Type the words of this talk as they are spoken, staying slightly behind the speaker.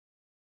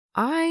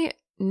I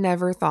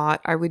never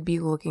thought I would be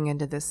looking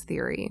into this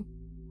theory,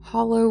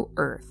 Hollow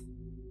Earth.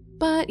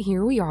 But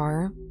here we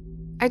are.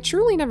 I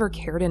truly never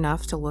cared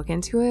enough to look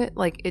into it,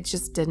 it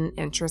just didn't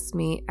interest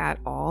me at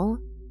all.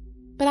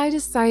 But I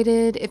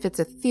decided if it's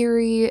a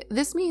theory,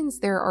 this means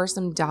there are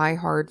some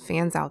die-hard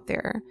fans out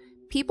there,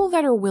 people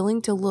that are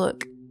willing to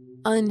look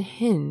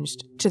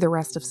unhinged to the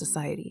rest of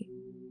society.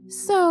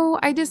 So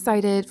I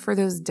decided for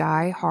those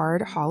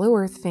die-hard Hollow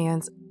Earth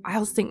fans,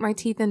 I'll sink my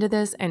teeth into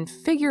this and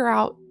figure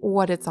out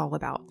what it's all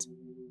about.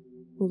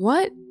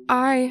 What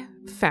I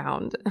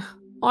found,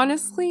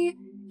 honestly,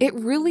 it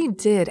really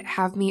did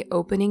have me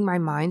opening my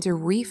mind to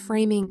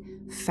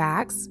reframing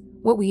facts,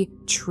 what we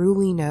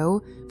truly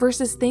know,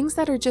 versus things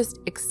that are just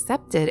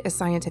accepted as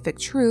scientific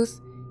truth,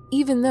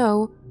 even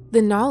though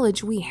the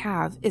knowledge we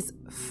have is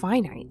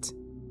finite,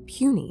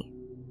 puny.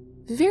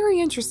 Very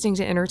interesting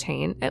to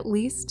entertain, at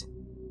least.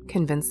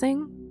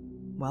 Convincing?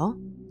 Well,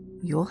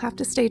 you'll have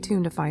to stay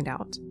tuned to find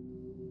out.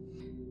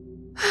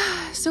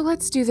 So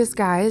let's do this,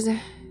 guys.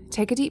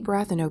 Take a deep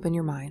breath and open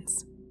your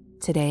minds.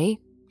 Today,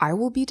 I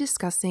will be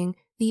discussing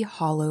the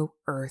Hollow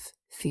Earth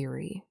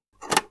theory.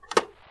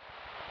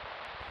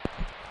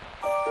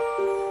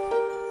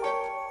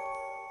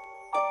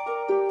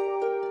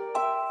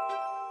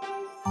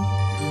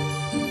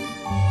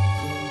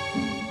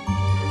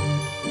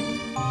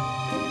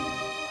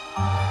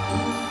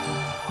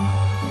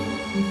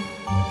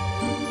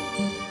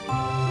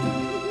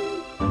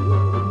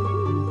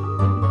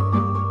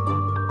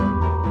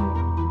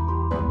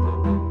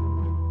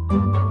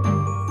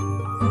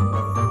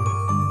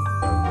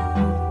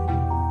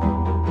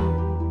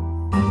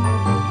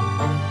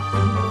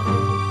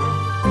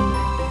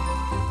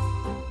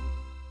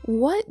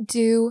 What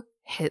do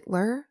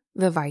Hitler,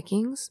 the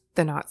Vikings,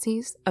 the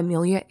Nazis,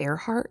 Amelia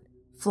Earhart,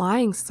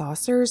 flying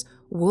saucers,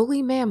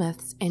 woolly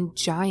mammoths, and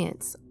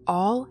giants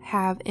all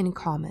have in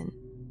common?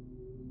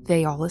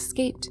 They all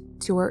escaped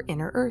to our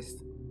inner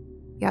Earth.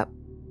 Yep,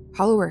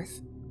 Hollow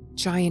Earth,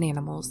 giant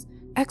animals,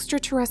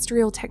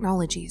 extraterrestrial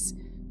technologies,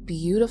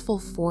 beautiful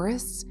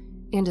forests,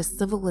 and a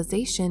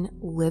civilization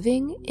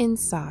living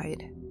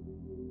inside.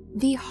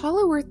 The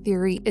Hollow Earth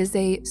theory is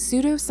a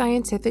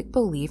pseudoscientific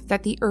belief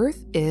that the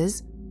Earth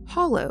is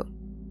hollow,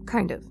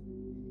 kind of.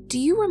 Do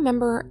you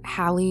remember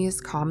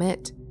Halley's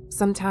Comet,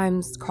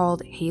 sometimes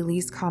called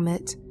Halley's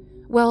Comet?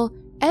 Well,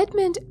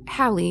 Edmund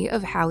Halley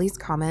of Halley's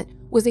Comet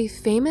was a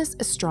famous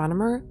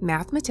astronomer,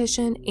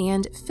 mathematician,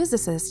 and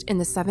physicist in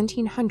the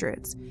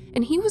 1700s,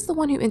 and he was the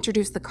one who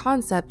introduced the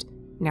concept,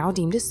 now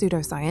deemed as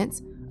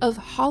pseudoscience, of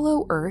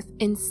hollow Earth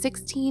in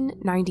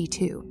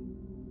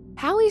 1692.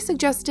 Halley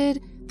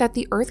suggested that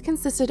the Earth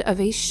consisted of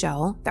a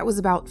shell that was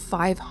about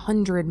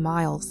 500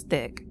 miles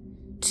thick,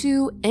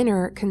 two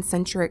inner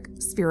concentric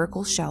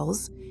spherical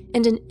shells,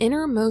 and an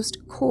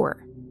innermost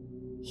core.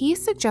 He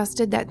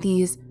suggested that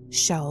these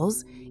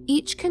shells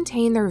each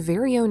contain their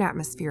very own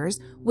atmospheres,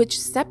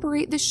 which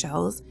separate the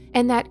shells,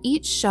 and that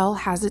each shell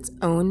has its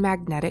own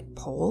magnetic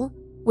pole,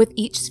 with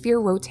each sphere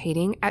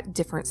rotating at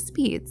different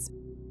speeds.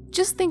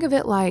 Just think of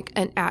it like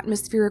an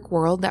atmospheric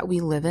world that we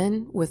live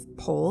in with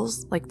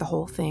poles, like the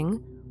whole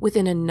thing,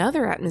 within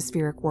another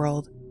atmospheric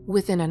world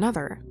within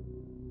another.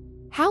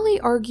 Halley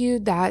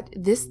argued that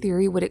this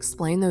theory would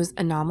explain those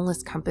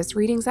anomalous compass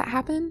readings that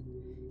happen.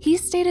 He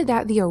stated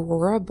that the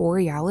aurora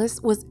borealis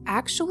was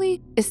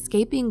actually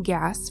escaping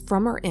gas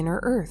from our inner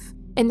Earth,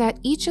 and that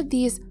each of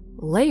these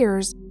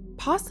layers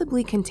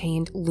possibly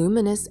contained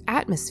luminous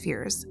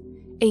atmospheres,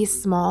 a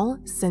small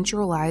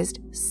centralized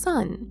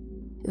sun,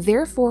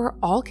 therefore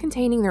all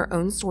containing their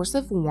own source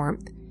of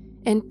warmth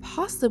and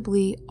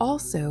possibly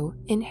also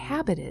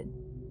inhabited.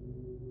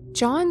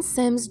 John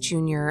Sims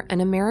Jr.,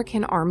 an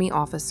American Army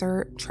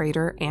officer,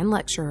 trader, and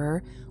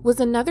lecturer,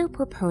 was another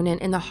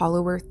proponent in the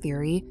Hollow Earth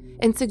theory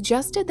and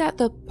suggested that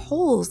the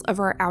poles of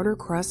our outer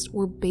crust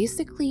were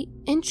basically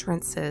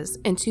entrances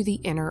into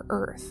the inner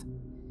Earth.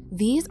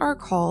 These are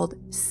called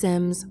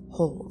Sims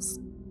holes.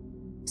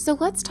 So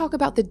let's talk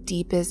about the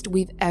deepest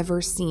we've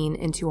ever seen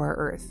into our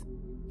Earth.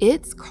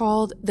 It's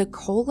called the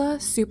Kola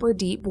Super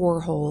Deep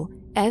Borehole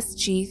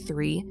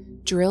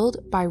SG3,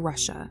 drilled by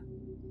Russia.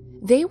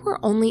 They were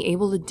only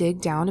able to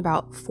dig down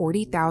about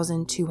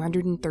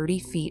 40,230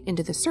 feet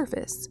into the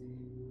surface,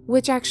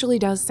 which actually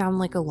does sound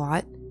like a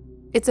lot.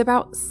 It's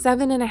about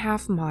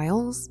 7.5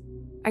 miles.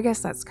 I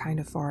guess that's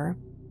kind of far.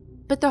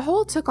 But the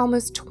hole took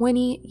almost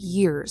 20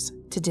 years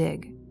to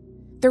dig.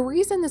 The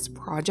reason this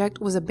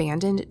project was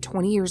abandoned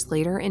 20 years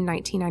later in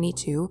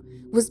 1992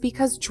 was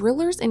because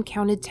drillers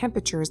encountered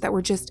temperatures that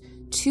were just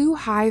too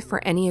high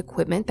for any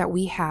equipment that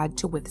we had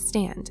to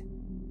withstand.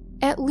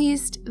 At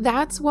least,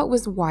 that's what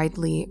was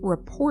widely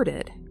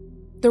reported.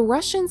 The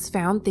Russians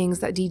found things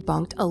that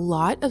debunked a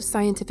lot of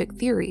scientific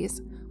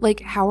theories, like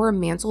how our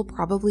mantle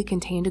probably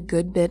contained a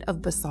good bit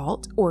of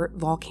basalt or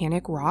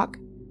volcanic rock,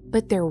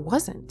 but there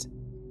wasn't.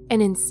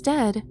 And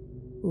instead,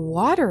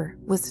 water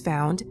was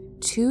found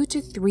 2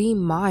 to 3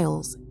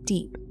 miles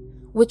deep,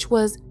 which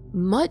was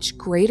much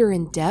greater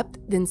in depth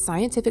than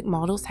scientific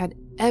models had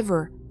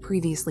ever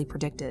previously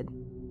predicted.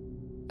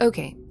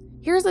 Okay,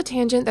 Here's a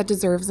tangent that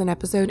deserves an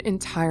episode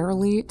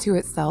entirely to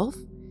itself.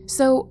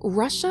 So,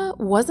 Russia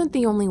wasn't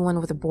the only one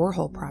with a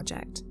borehole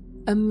project.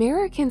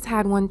 Americans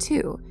had one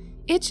too.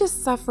 It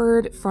just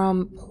suffered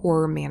from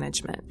poor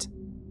management.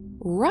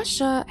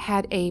 Russia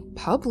had a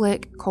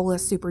public Kola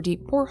Super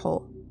Deep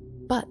borehole,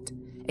 but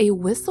a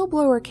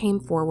whistleblower came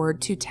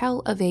forward to tell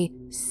of a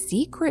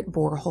secret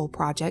borehole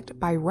project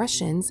by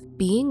Russians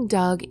being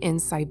dug in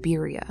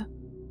Siberia.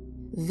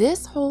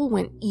 This hole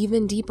went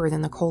even deeper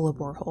than the Kola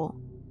borehole.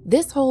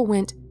 This hole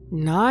went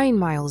 9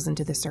 miles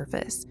into the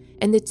surface,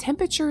 and the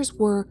temperatures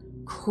were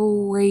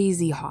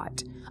crazy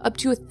hot, up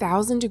to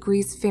 1,000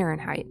 degrees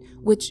Fahrenheit,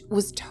 which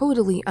was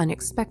totally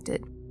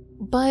unexpected.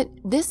 But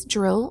this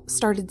drill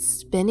started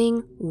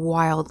spinning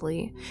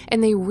wildly,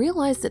 and they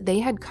realized that they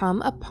had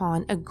come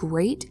upon a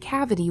great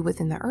cavity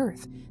within the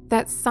earth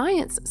that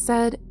science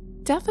said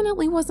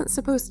definitely wasn't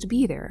supposed to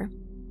be there.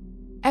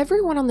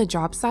 Everyone on the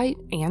job site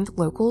and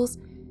locals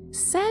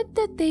said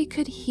that they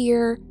could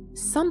hear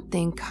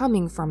something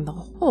coming from the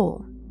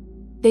hole.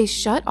 They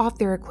shut off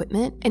their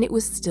equipment and it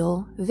was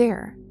still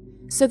there.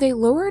 So they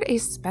lowered a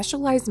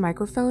specialized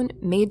microphone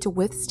made to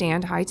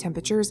withstand high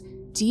temperatures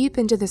deep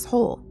into this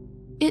hole.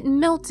 It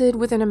melted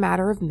within a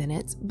matter of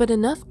minutes, but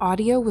enough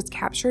audio was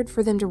captured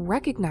for them to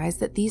recognize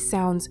that these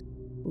sounds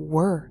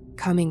were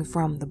coming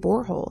from the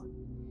borehole.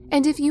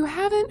 And if you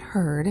haven't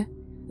heard,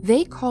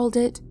 they called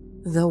it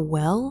the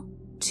Well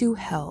to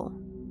Hell.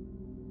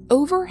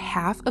 Over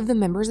half of the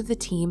members of the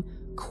team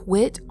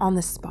quit on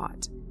the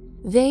spot.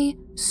 They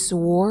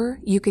swore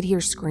you could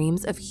hear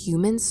screams of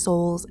human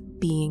souls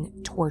being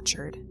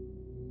tortured.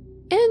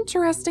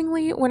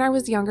 Interestingly, when I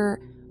was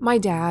younger, my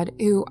dad,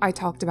 who I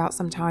talked about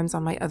sometimes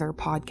on my other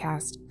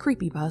podcast,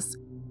 Creepybus,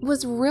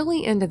 was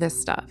really into this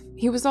stuff.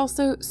 He was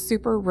also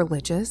super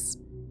religious.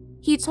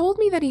 He told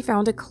me that he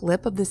found a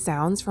clip of the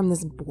sounds from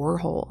this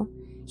borehole.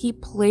 He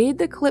played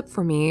the clip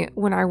for me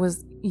when I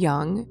was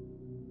young,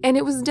 and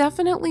it was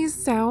definitely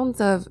sounds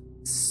of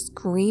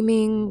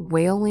screaming,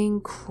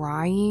 wailing,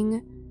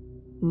 crying.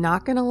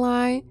 Not gonna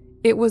lie,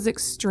 it was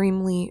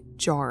extremely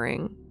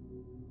jarring.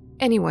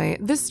 Anyway,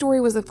 this story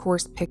was of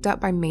course picked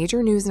up by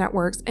major news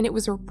networks, and it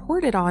was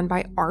reported on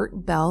by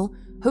Art Bell,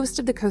 host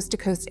of the Coast to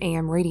Coast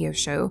AM radio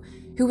show,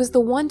 who was the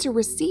one to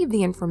receive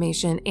the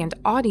information and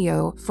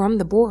audio from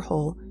the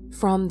borehole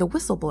from the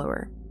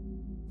whistleblower.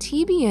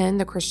 TBN,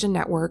 the Christian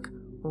network,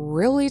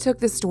 really took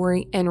this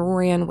story and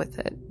ran with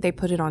it. They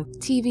put it on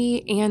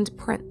TV and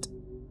print.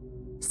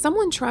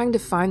 Someone trying to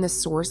find the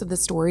source of the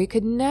story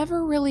could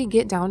never really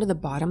get down to the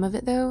bottom of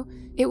it though.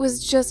 It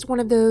was just one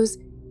of those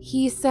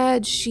he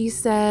said, she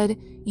said,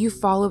 you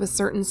follow a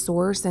certain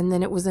source, and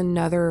then it was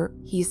another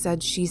he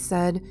said, she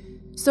said.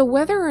 So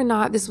whether or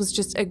not this was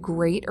just a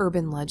great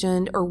urban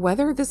legend, or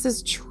whether this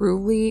is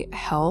truly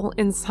hell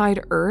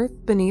inside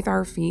Earth beneath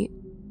our feet,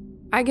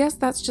 I guess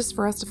that's just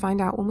for us to find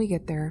out when we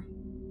get there.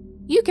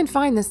 You can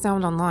find this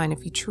sound online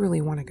if you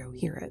truly want to go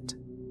hear it.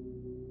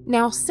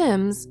 Now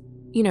Sims,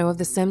 of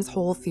the Sims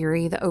hole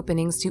theory, the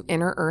openings to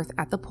enter Earth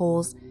at the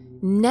poles,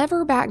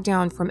 never backed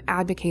down from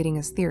advocating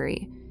his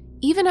theory.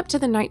 Even up to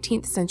the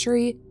 19th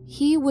century,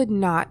 he would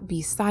not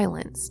be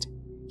silenced.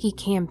 He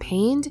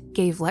campaigned,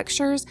 gave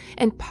lectures,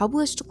 and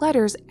published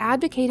letters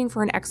advocating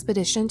for an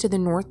expedition to the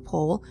North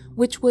Pole,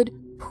 which would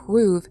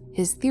prove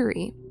his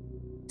theory.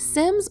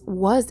 Sims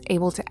was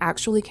able to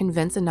actually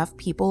convince enough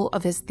people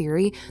of his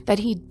theory that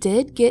he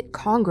did get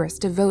Congress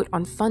to vote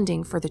on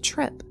funding for the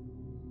trip.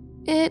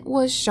 It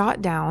was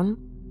shot down,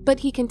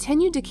 but he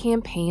continued to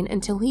campaign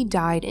until he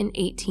died in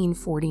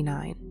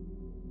 1849.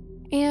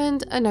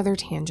 And another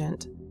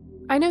tangent.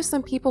 I know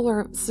some people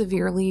are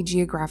severely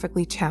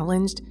geographically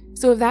challenged,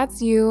 so if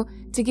that's you,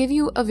 to give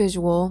you a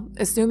visual,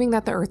 assuming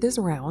that the Earth is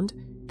round,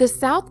 the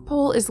South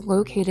Pole is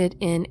located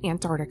in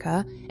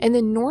Antarctica, and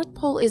the North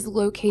Pole is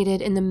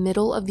located in the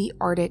middle of the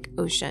Arctic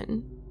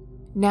Ocean.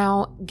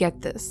 Now,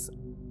 get this.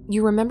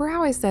 You remember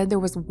how I said there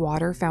was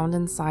water found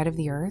inside of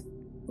the Earth?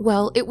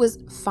 Well, it was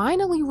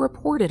finally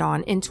reported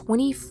on in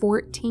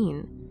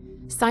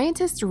 2014.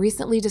 Scientists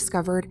recently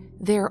discovered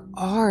there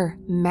are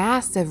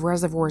massive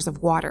reservoirs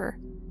of water.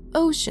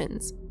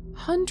 Oceans,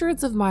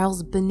 hundreds of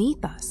miles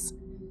beneath us.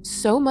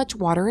 So much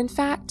water, in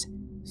fact,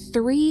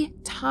 3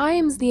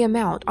 times the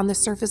amount on the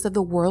surface of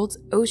the world's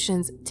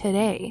oceans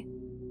today.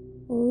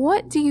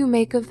 What do you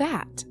make of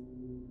that?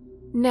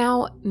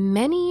 Now,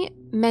 many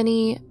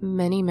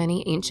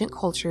ancient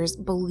cultures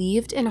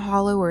believed in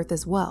Hollow Earth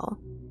as well.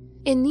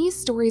 In these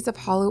stories of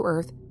Hollow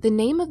Earth, the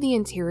name of the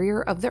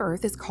interior of the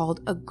Earth is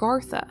called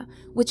Agartha,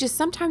 which is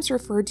sometimes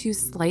referred to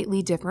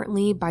slightly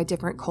differently by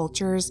different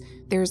cultures.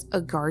 There's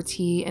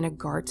Agarthi and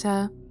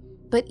Agartha.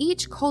 But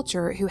each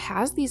culture who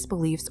has these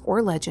beliefs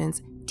or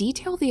legends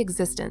detail the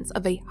existence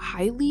of a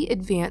highly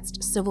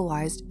advanced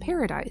civilized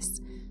paradise,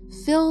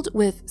 filled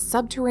with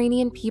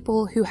subterranean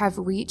people who have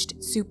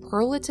reached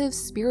superlative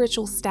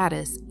spiritual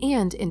status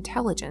and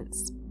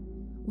intelligence.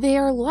 They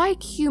are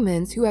like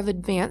humans who have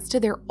advanced to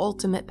their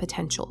ultimate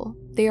potential.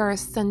 They are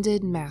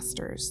ascended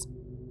masters.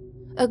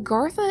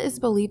 Agartha is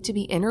believed to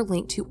be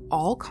interlinked to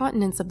all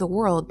continents of the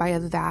world by a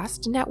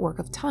vast network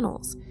of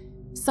tunnels.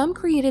 some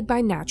created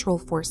by natural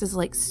forces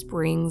like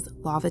springs,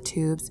 lava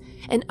tubes,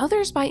 and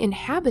others by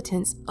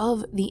inhabitants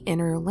of the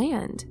inner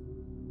land.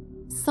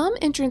 Some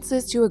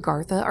entrances to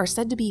Agartha are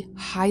said to be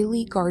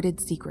highly guarded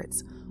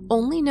secrets,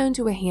 only known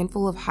to a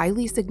handful of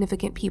highly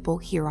significant people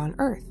here on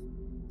Earth.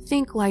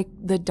 Think like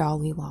the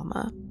Dalai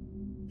Lama.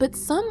 But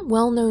some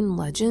well-known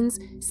legends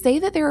say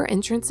that there are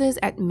entrances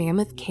at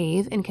Mammoth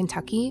Cave in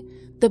Kentucky,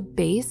 the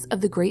base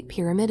of the Great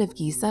Pyramid of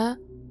Giza,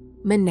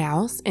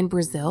 Manaus in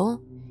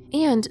Brazil,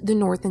 and the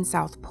North and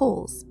South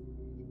Poles.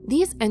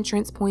 These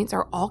entrance points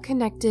are all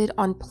connected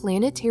on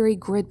planetary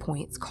grid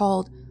points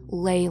called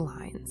ley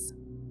lines.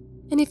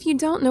 And if you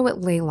don't know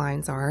what ley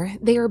lines are,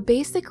 they are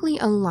basically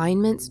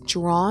alignments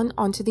drawn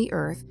onto the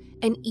Earth,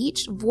 and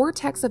each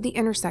vortex of the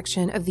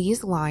intersection of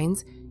these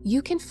lines,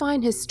 you can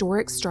find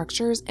historic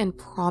structures and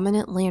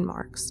prominent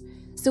landmarks.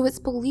 So it's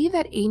believed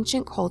that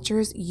ancient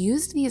cultures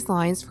used these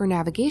lines for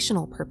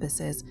navigational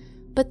purposes,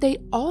 but they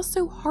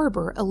also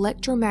harbor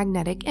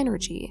electromagnetic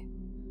energy.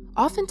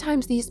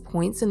 Oftentimes, these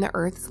points in the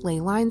Earth's ley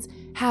lines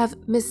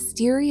have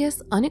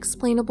mysterious,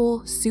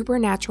 unexplainable,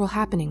 supernatural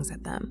happenings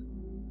at them.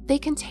 They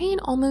contain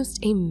almost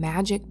a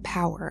magic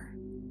power.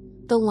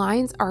 The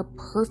lines are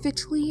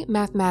perfectly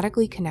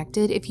mathematically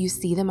connected if you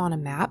see them on a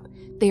map.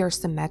 They are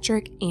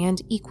symmetric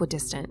and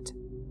equidistant.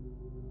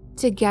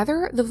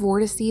 Together, the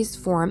vortices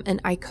form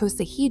an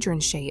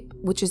icosahedron shape,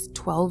 which is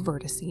 12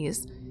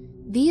 vertices.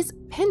 These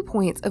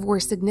pinpoints of where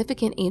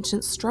significant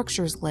ancient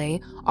structures lay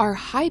are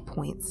high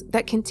points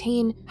that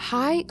contain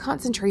high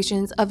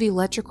concentrations of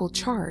electrical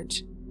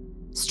charge.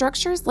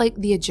 Structures like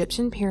the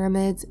Egyptian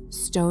pyramids,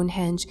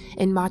 Stonehenge,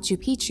 and Machu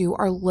Picchu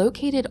are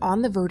located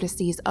on the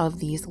vertices of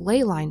these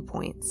ley line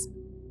points.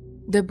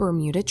 The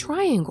Bermuda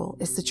Triangle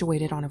is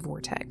situated on a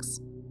vortex.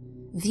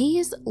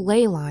 These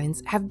ley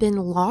lines have been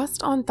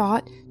lost on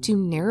thought to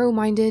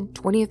narrow-minded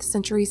 20th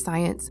century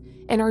science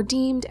and are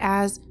deemed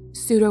as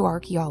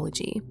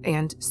pseudo-archaeology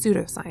and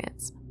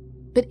pseudoscience.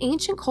 But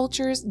ancient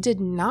cultures did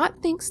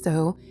not think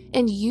so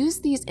and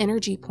used these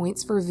energy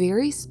points for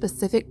very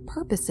specific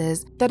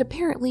purposes that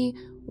apparently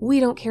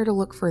we don't care to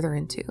look further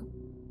into.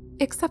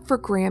 Except for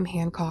Graham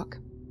Hancock.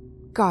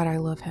 God, I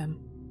love him.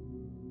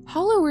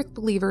 Hollow Earth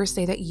believers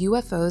say that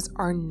UFOs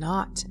are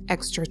not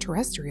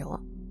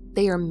extraterrestrial.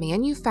 They are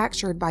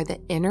manufactured by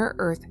the inner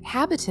Earth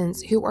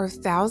habitants who are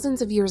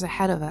thousands of years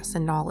ahead of us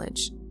in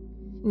knowledge.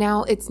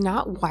 Now, it's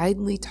not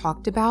widely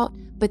talked about,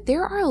 but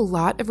there are a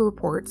lot of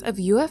reports of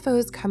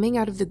UFOs coming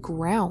out of the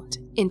ground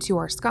into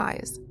our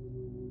skies.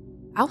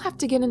 I'll have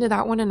to get into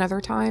that one another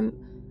time,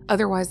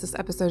 otherwise this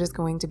episode is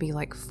going to be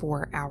like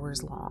 4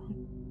 hours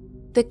long.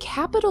 The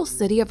capital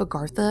city of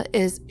Agartha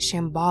is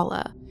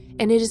Shambhala,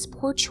 and it is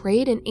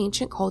portrayed in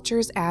ancient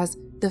cultures as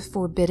the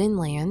Forbidden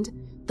Land,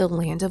 the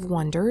Land of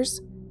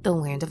Wonders, the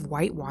Land of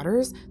White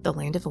Waters, the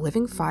Land of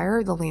Living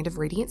Fire, the Land of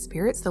Radiant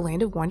Spirits, the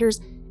Land of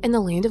Wonders, and the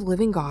Land of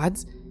Living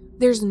Gods.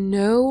 There's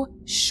no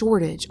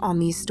shortage on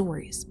these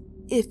stories,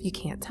 if you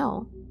can't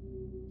tell.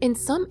 In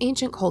some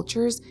ancient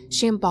cultures,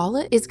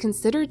 Shambhala is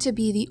considered to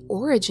be the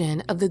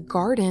origin of the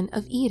Garden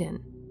of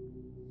Eden.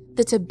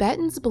 The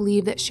Tibetans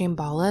believe that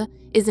Shambhala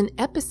is an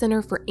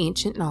epicenter for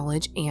ancient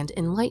knowledge and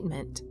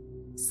enlightenment.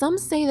 Some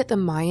say that the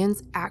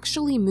Mayans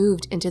actually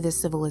moved into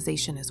this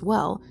civilization as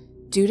well,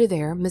 due to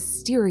their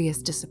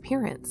mysterious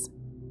disappearance.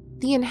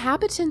 The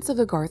inhabitants of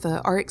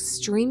Agartha are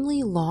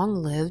extremely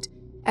long-lived,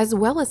 as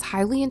well as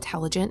highly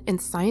intelligent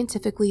and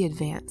scientifically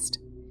advanced.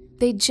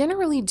 They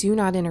generally do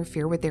not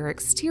interfere with their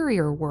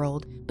exterior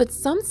world, but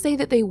some say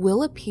that they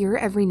will appear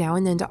every now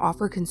and then to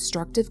offer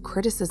constructive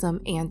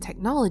criticism and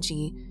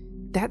technology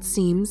that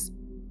seems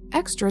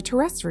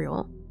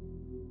extraterrestrial.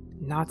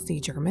 Nazi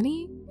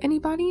Germany,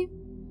 anybody?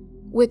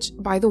 Which,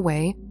 by the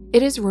way,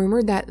 it is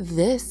rumored that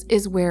this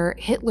is where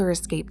Hitler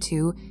escaped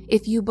to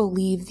if you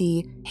believe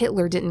the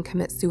Hitler didn't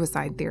commit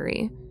suicide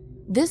theory.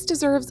 This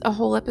deserves a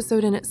whole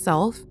episode in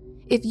itself.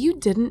 If you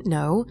didn't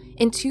know,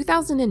 in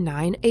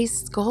 2009, a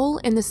skull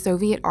in the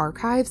Soviet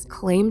archives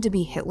claimed to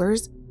be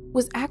Hitler's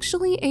was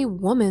actually a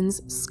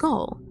woman's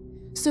skull.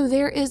 So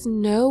there is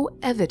no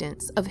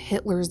evidence of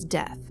Hitler's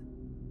death.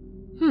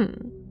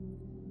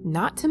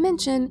 Not to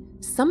mention,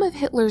 some of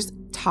Hitler's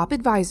top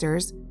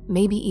advisors,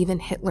 maybe even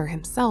Hitler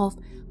himself,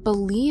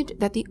 believed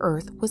that the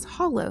Earth was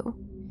hollow.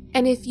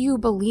 And if you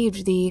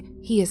believed the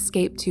he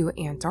escaped to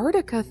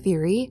Antarctica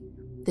theory,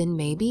 then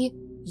maybe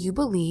you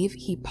believe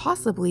he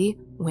possibly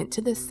went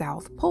to the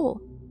South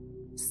Pole.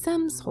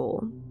 Sem's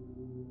hole.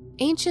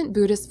 Ancient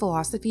Buddhist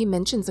philosophy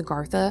mentions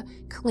Agartha,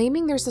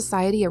 claiming their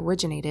society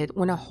originated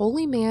when a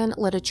holy man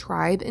led a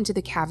tribe into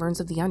the caverns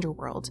of the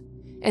underworld,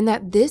 and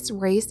that this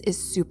race is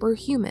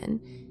superhuman.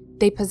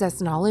 They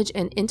possess knowledge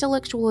and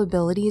intellectual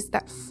abilities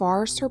that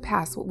far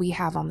surpass what we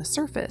have on the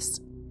surface.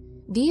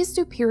 These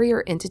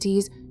superior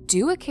entities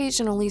do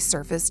occasionally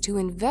surface to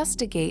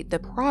investigate the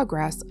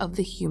progress of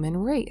the human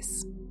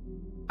race.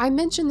 I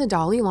mentioned the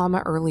Dalai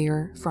Lama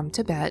earlier from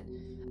Tibet.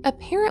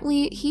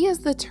 Apparently, he is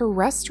the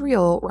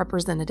terrestrial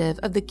representative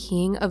of the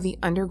king of the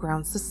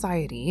underground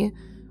society,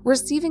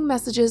 receiving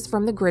messages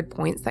from the grid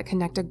points that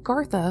connect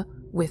Agartha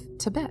with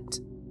Tibet.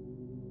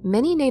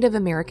 Many Native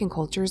American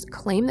cultures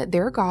claim that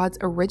their gods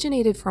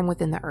originated from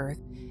within the earth,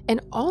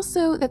 and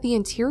also that the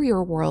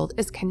interior world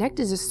is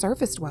connected to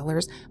surface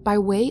dwellers by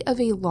way of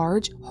a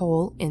large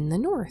hole in the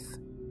north.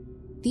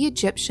 The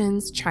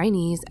Egyptians,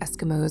 Chinese,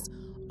 Eskimos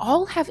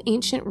all have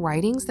ancient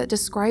writings that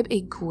describe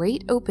a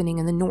great opening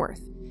in the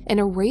north and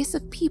a race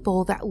of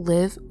people that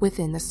live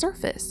within the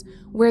surface,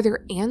 where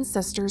their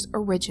ancestors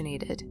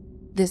originated,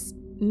 this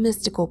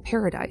mystical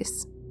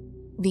paradise.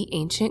 The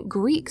ancient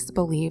Greeks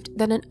believed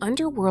that an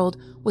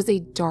underworld was a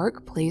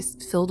dark place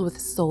filled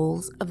with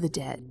souls of the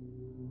dead.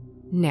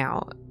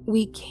 Now,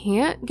 we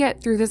can't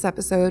get through this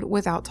episode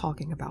without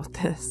talking about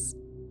this.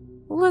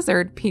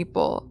 Lizard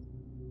people.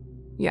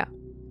 Yeah.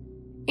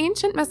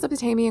 Ancient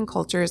Mesopotamian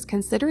cultures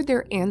considered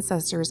their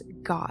ancestors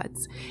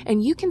gods,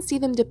 and you can see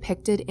them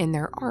depicted in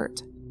their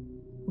art.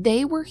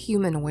 They were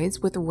humanoids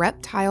with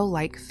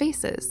reptile-like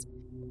faces.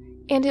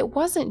 And it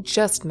wasn't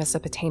just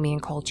Mesopotamian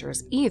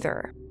cultures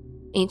either.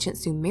 Ancient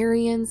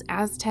Sumerians,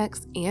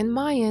 Aztecs, and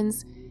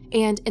Mayans,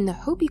 and in the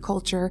Hopi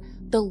culture,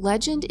 the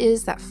legend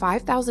is that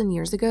 5,000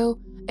 years ago,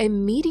 a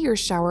meteor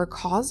shower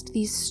caused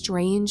these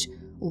strange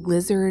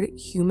lizard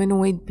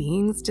humanoid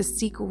beings to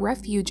seek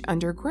refuge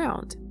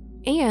underground.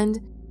 And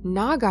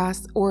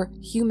Nagas, or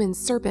human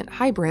serpent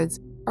hybrids,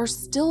 are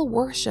still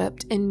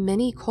worshipped in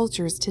many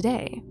cultures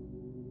today.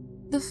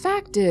 The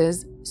fact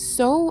is,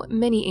 so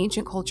many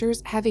ancient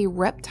cultures have a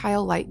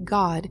reptile-like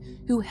god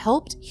who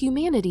helped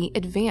humanity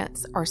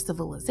advance our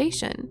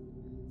civilization.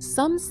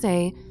 Some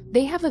say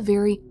they have a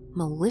very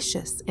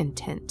malicious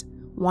intent,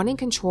 wanting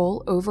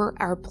control over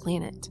our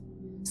planet.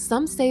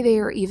 Some say they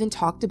are even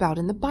talked about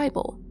in the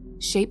Bible,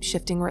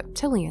 shape-shifting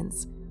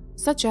reptilians,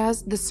 such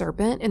as the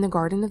serpent in the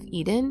Garden of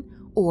Eden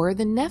or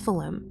the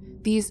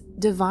Nephilim, these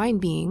divine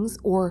beings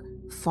or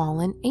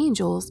fallen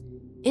angels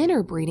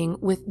interbreeding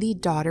with the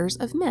daughters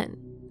of men.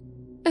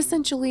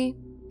 Essentially,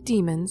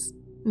 demons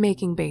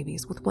making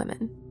babies with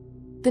women.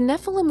 The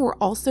Nephilim were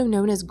also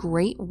known as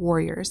great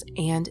warriors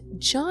and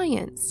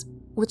giants,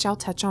 which I'll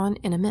touch on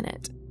in a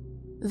minute.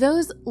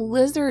 Those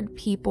lizard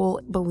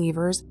people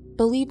believers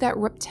believe that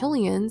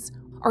reptilians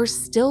are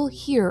still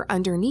here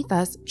underneath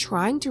us,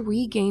 trying to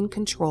regain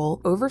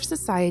control over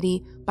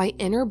society by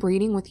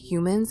interbreeding with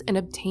humans and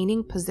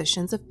obtaining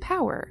positions of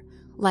power,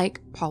 like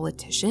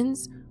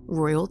politicians,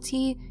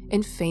 royalty,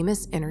 and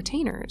famous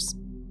entertainers.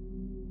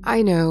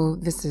 I know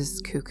this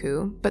is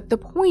cuckoo, but the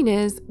point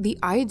is, the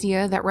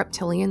idea that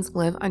reptilians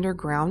live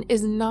underground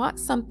is not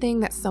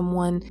something that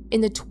someone in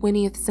the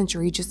 20th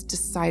century just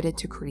decided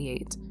to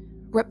create.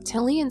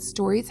 Reptilian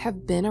stories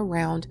have been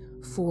around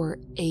for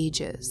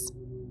ages.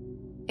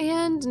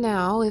 And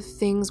now, if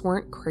things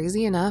weren't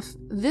crazy enough,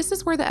 this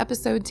is where the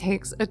episode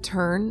takes a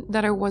turn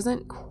that I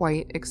wasn't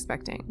quite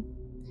expecting.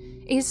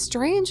 A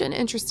strange and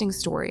interesting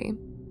story.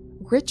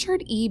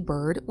 Richard E.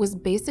 Byrd was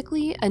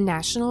basically a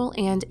national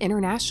and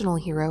international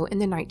hero in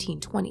the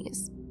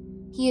 1920s.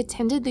 He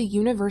attended the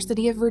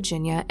University of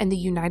Virginia and the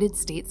United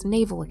States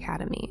Naval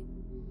Academy.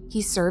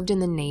 He served in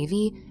the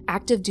Navy,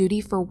 active duty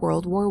for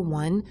World War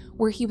I,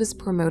 where he was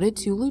promoted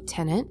to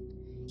lieutenant.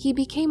 He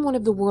became one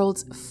of the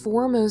world's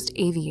foremost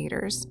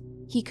aviators.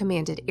 He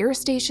commanded air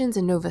stations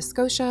in Nova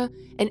Scotia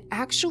and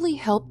actually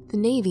helped the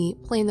Navy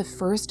plan the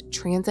first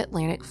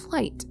transatlantic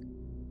flight.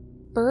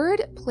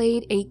 Byrd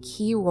played a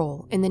key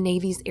role in the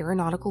Navy's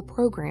aeronautical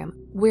program,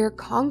 where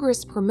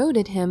Congress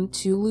promoted him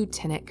to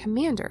lieutenant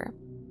commander.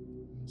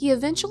 He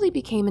eventually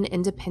became an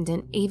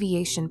independent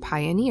aviation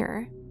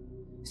pioneer.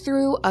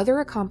 Through other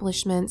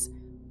accomplishments,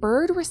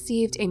 Byrd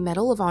received a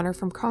Medal of Honor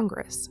from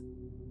Congress.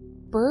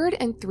 Byrd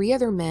and 3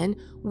 other men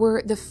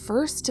were the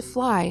first to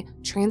fly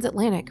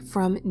transatlantic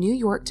from New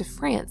York to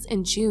France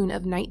in June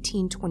of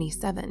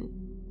 1927.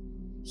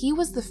 He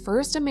was the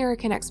first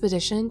American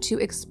expedition to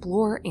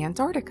explore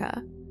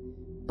Antarctica.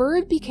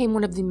 Byrd became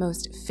one of the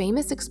most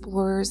famous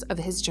explorers of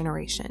his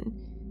generation.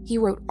 He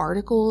wrote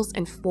articles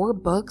and 4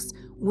 books,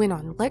 went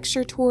on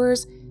lecture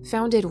tours,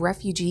 founded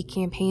refugee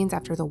campaigns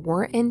after the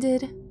war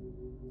ended.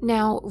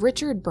 Now,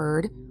 Richard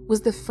Byrd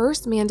was the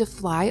first man to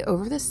fly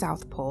over the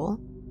South Pole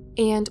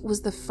and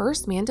was the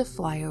first man to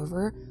fly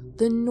over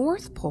the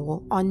North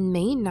Pole on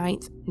May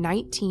 9th,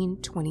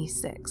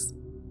 1926.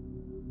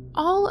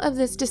 All of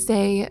this to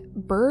say,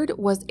 Byrd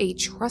was a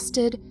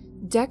trusted,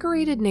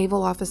 decorated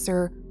naval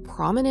officer,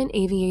 prominent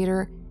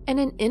aviator, and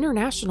an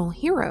international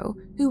hero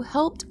who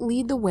helped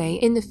lead the way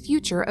in the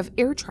future of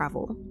air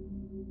travel.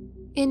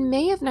 In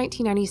May of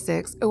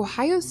 1996,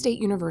 Ohio State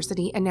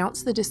University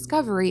announced the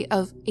discovery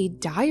of a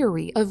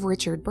diary of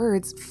Richard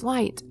Byrd's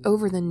flight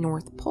over the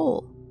North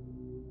Pole.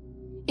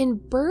 In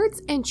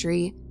Byrd's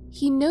entry,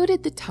 he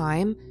noted the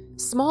time,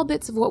 small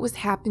bits of what was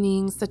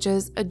happening, such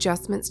as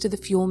adjustments to the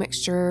fuel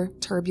mixture,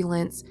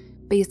 turbulence,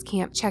 base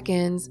camp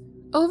check-ins,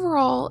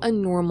 overall a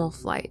normal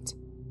flight.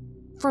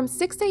 From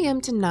 6 a.m.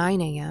 to 9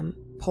 a.m.,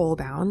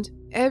 pole-bound,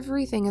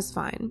 everything is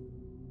fine.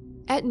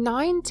 At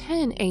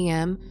 9:10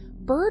 a.m.,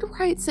 Byrd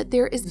writes that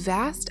there is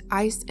vast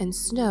ice and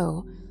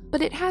snow,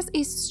 but it has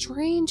a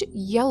strange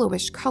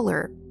yellowish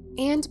color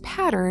and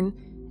pattern,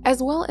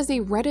 as well as a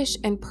reddish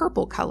and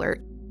purple color.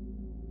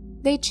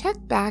 They check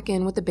back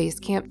in with the base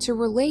camp to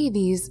relay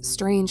these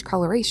strange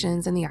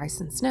colorations in the ice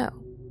and snow.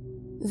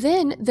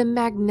 Then the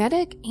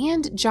magnetic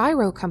and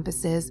gyro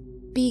compasses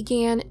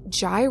began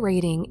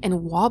gyrating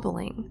and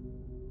wobbling.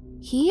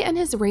 He and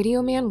his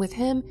radio man with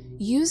him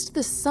used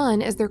the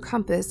sun as their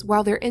compass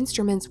while their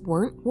instruments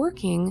weren't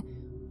working.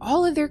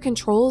 All of their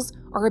controls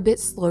are a bit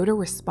slow to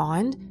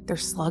respond, they're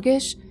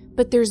sluggish,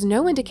 but there's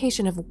no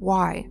indication of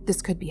why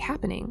this could be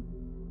happening.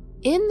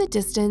 In the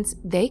distance,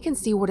 they can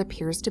see what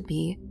appears to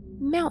be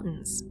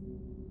mountains.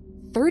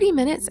 30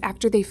 minutes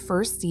after they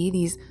first see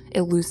these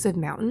elusive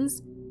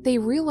mountains, they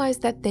realize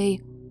that they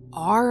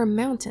are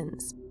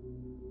mountains.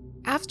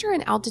 After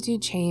an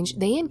altitude change,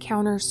 they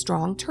encounter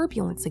strong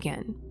turbulence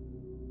again.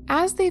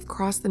 As they've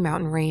crossed the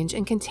mountain range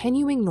and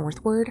continuing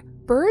northward,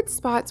 Byrd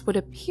spots what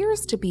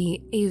appears to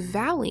be a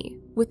valley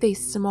with a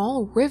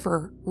small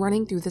river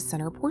running through the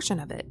center portion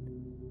of it.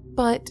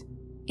 But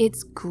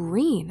it's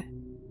green.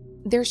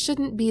 There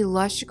shouldn't be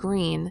lush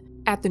green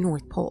at the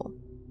North Pole.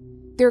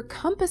 Their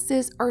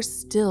compasses are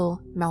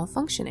still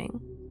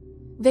malfunctioning.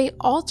 They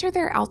alter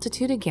their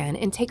altitude again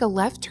and take a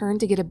left turn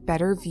to get a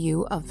better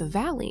view of the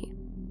valley.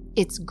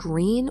 It's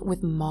green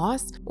with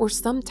moss or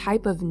some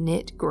type of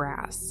knit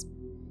grass.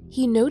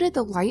 He noted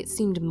the light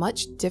seemed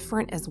much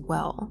different as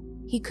well.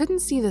 He couldn't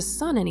see the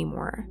sun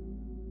anymore.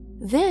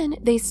 Then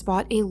they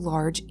spot a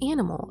large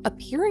animal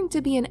appearing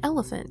to be an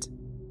elephant.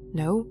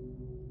 No,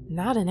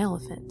 not an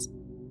elephant.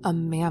 A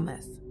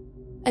mammoth.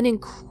 An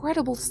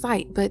incredible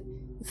sight, but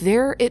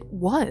there it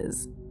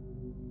was.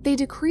 They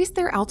decrease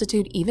their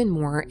altitude even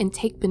more and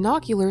take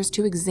binoculars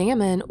to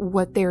examine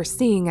what they're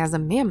seeing as a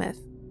mammoth.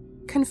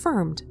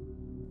 Confirmed.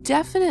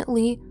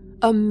 Definitely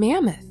a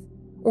mammoth,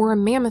 or a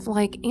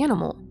mammoth-like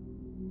animal.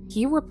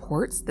 He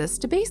reports this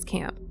to base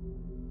camp.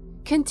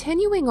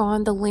 Continuing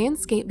on, the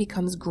landscape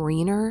becomes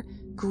greener,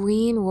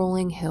 green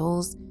rolling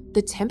hills.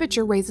 The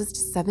temperature raises to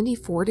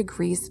 74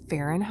 degrees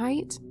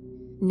Fahrenheit.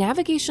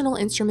 Navigational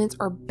instruments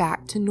are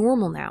back to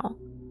normal now.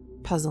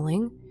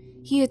 Puzzling,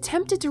 he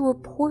attempted to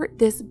report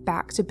this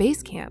back to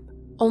base camp,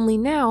 only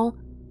now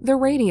the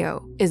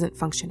radio isn't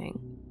functioning.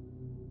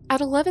 At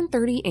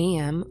 11:30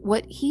 a.m.,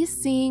 what he's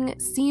seeing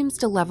seems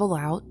to level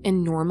out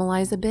and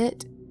normalize a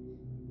bit,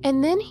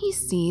 and then he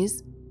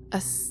sees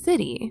a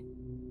city.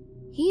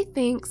 He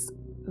thinks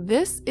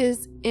this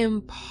is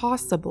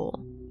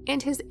impossible,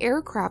 and his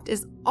aircraft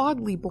is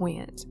oddly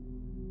buoyant.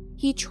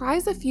 He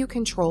tries a few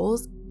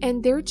controls,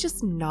 and they're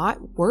just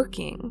not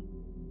working.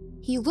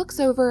 He looks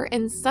over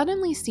and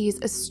suddenly sees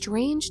a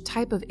strange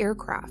type of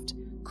aircraft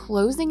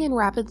closing in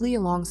rapidly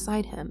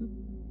alongside him.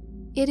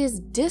 It is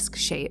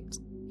disc-shaped,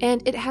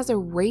 and it has a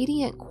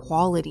radiant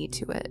quality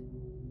to it.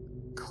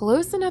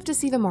 Close enough to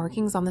see the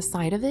markings on the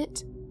side of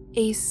it,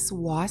 a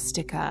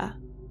swastika.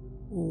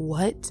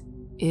 What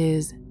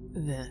is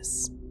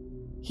this?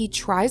 He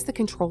tries the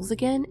controls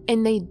again,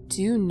 and they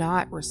do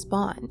not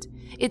respond.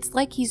 It's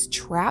like he's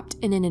trapped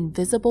in an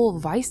invisible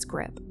vice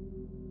grip.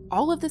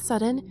 All of a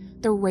sudden,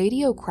 the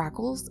radio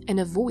crackles and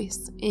a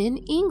voice in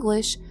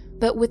English,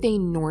 but with a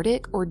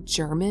Nordic or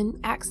German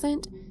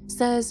accent,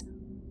 says,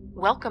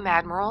 "Welcome,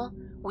 Admiral.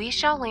 We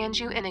shall land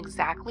you in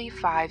exactly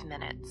 5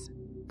 minutes."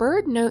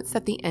 Byrd notes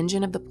that the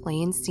engine of the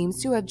plane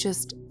seems to have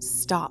just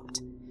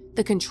stopped.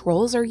 The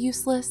controls are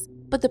useless,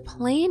 but the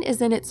plane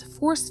is in its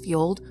force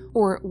field,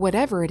 or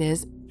whatever it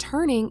is,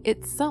 turning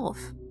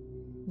itself.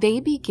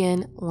 They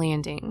begin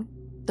landing.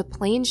 The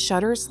plane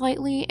shudders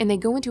slightly and they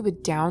go into a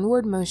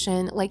downward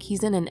motion like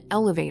he's in an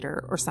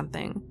elevator or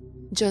something.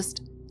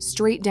 Just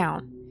straight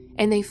down.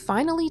 And they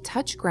finally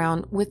touch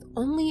ground with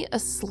only a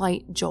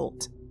slight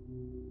jolt.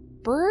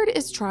 Byrd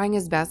is trying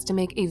his best to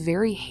make a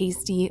very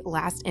hasty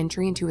last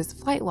entry into his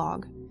flight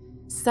log.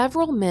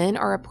 Several men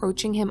are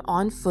approaching him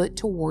on foot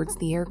towards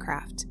the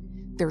aircraft.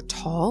 They're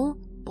tall,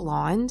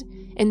 blonde,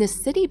 and the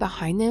city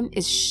behind them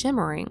is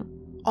shimmering,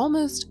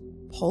 almost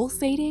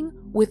pulsating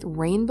with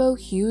rainbow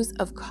hues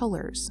of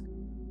colors.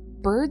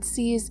 Byrd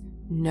sees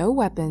no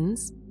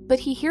weapons, but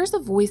he hears a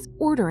voice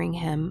ordering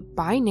him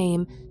by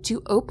name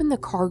to open the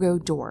cargo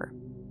door,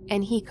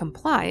 and he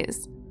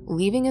complies,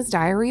 leaving his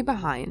diary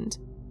behind.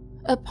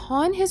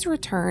 Upon his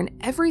return,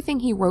 everything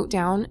he wrote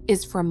down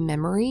is from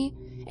memory,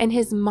 and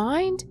his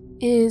mind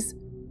is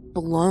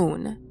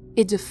blown.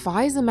 It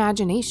defies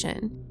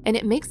imagination, and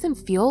it makes him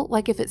feel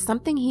like if it's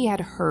something he had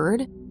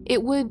heard,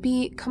 it would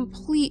be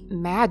complete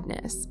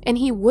madness, and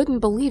he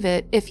wouldn't believe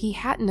it if he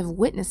hadn't have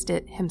witnessed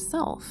it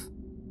himself.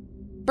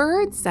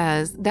 Byrd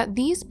says that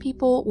these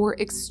people were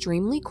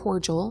extremely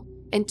cordial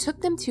and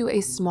took them to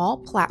a small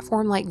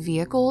platform-like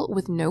vehicle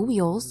with no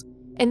wheels,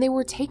 and they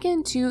were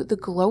taken to the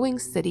glowing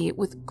city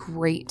with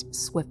great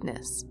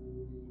swiftness.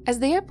 As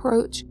they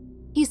approach,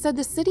 he said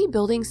the city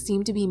buildings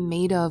seemed to be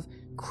made of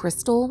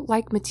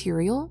crystal-like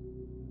material.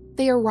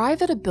 They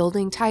arrive at a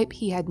building type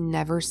he had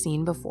never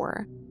seen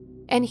before,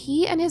 and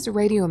he and his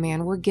radio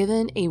man were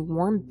given a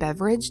warm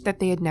beverage that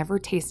they had never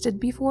tasted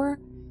before,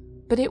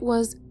 but it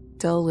was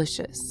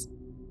delicious.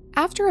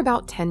 After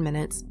about 10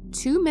 minutes,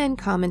 2 men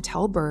come and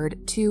tell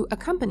Byrd to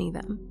accompany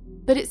them,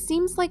 but it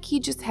seems like he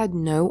just had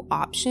no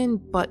option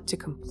but to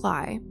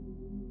comply.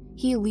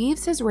 He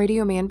leaves his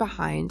radio man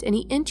behind and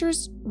he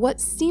enters what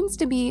seems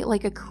to be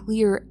like a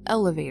clear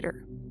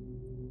elevator.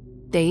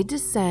 They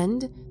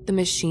descend, the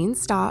machine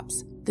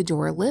stops, the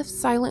door lifts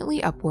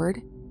silently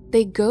upward.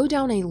 They go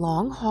down a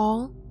long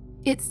hall.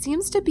 It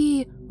seems to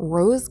be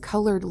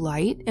rose-colored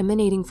light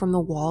emanating from the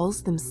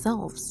walls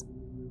themselves.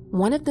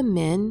 One of the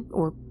men,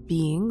 or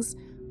beings,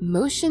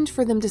 motioned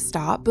for them to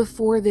stop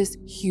before this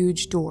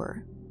huge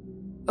door.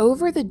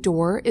 Over the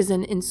door is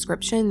an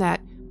inscription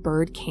that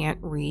Bird can't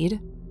read.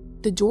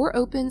 The door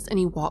opens and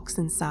he walks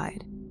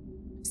inside.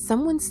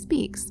 Someone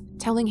speaks,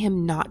 telling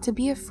him not to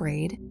be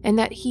afraid and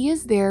that he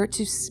is there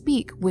to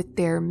speak with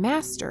their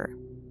master.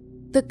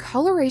 The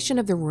coloration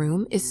of the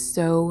room is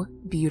so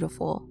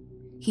beautiful.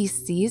 He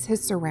sees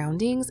his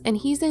surroundings and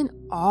he's in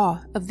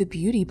awe of the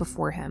beauty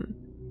before him.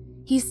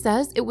 He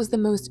says it was the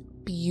most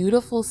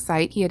beautiful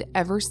sight he had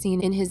ever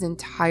seen in his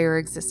entire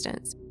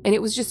existence, and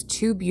it was just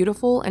too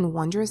beautiful and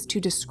wondrous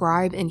to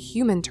describe in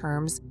human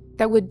terms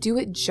that would do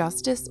it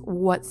justice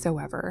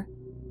whatsoever.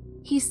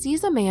 He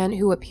sees a man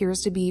who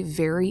appears to be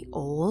very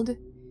old.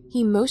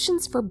 He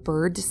motions for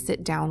Bird to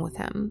sit down with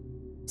him.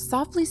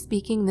 Softly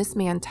speaking, this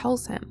man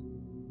tells him,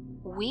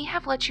 "We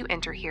have let you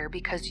enter here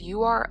because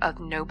you are of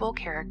noble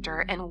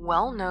character and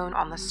well known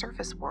on the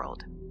surface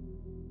world."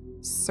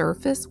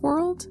 Surface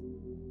world?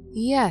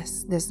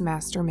 Yes, this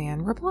master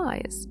man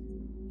replies.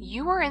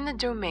 You are in the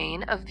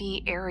domain of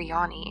the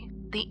Ariani,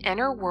 the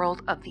inner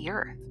world of the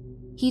earth.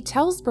 He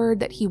tells Bird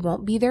that he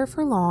won't be there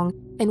for long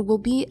and will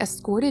be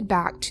escorted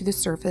back to the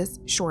surface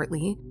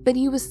shortly, but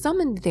he was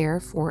summoned there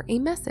for a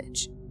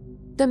message.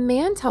 The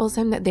man tells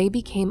him that they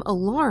became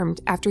alarmed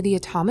after the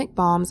atomic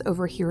bombs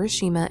over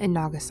Hiroshima and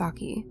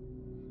Nagasaki.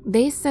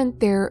 They sent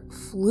their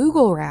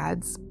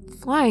Flugelrads,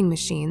 flying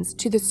machines,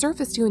 to the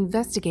surface to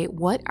investigate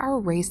what our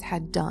race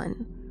had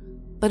done.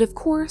 But of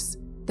course,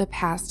 the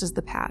past is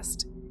the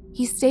past.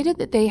 He stated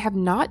that they have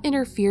not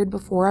interfered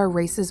before our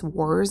race's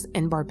wars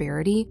and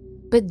barbarity,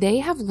 but they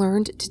have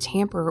learned to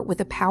tamper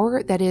with a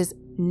power that is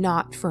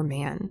not for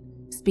man,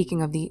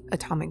 speaking of the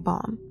atomic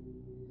bomb.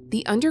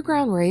 The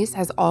underground race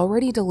has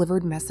already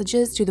delivered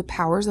messages to the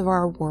powers of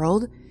our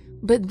world,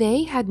 but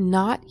they had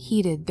not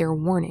heeded their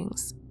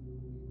warnings.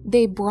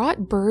 They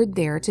brought Bird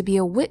there to be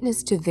a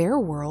witness to their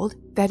world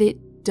that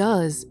it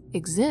does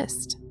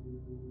exist.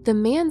 The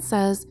man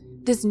says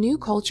this new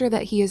culture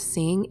that he is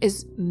seeing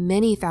is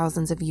many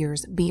thousands of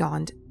years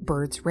beyond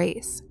Bird's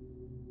race.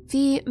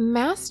 The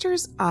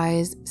master's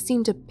eyes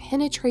seem to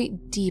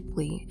penetrate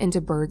deeply into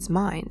Bird's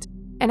mind,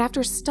 and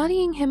after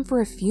studying him for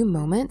a few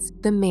moments,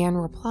 the man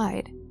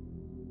replied,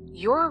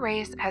 Your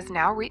race has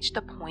now reached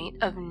the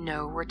point of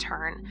no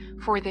return,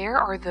 for there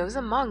are those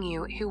among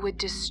you who would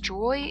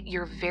destroy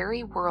your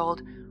very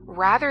world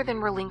rather than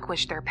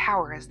relinquish their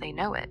power as they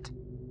know it.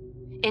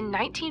 In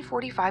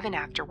 1945 and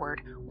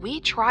afterward,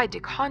 we tried to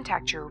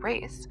contact your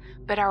race,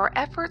 but our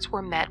efforts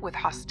were met with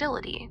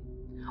hostility.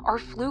 Our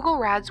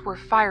Flugelrads were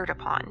fired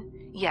upon,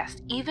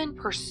 yes, even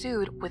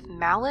pursued with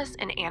malice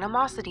and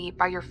animosity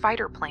by your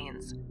fighter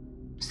planes.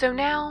 So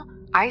now,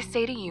 I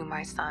say to you,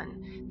 my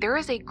son, there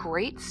is a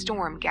great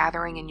storm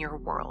gathering in your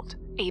world,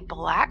 a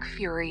black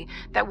fury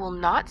that will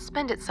not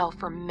spend itself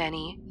for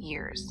many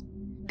years.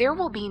 There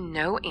will be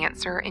no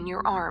answer in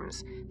your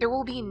arms. There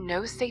will be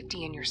no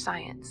safety in your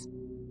science.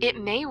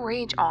 It may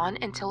rage on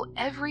until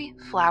every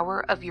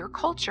flower of your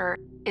culture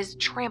is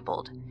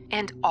trampled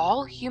and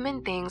all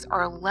human things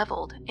are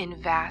leveled in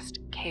vast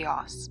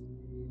chaos.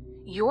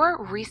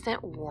 Your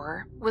recent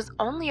war was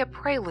only a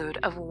prelude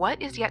of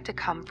what is yet to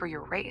come for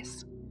your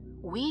race.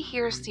 We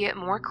here see it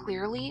more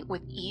clearly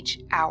with each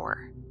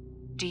hour.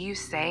 Do you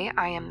say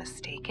I am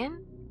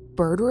mistaken?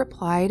 Bird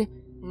replied,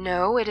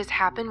 No, it has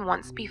happened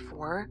once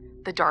before.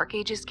 The Dark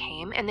Ages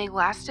came and they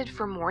lasted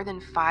for more than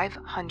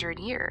 500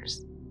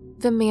 years.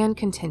 The man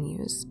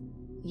continues,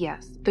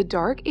 Yes, the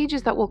Dark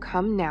Ages that will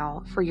come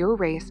now for your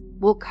race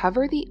will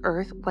cover the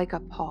earth like a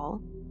pall,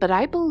 but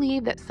I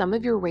believe that some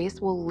of your race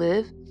will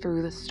live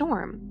through the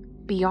storm.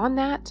 Beyond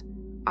that,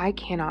 I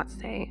cannot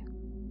say.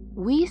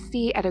 We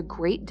see at a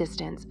great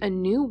distance a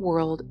new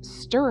world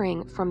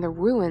stirring from the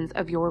ruins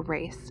of your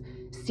race,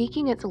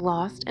 seeking its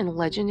lost and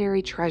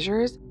legendary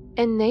treasures,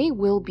 and they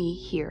will be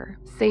here,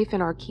 safe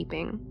in our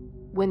keeping.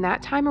 When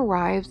that time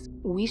arrives,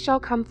 we shall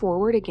come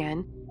forward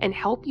again and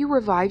help you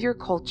revive your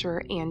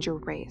culture and your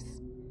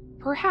race.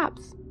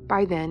 Perhaps,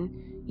 by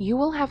then, you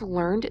will have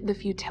learned the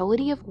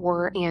futility of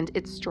war and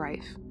its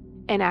strife,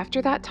 and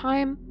after that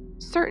time,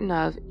 certain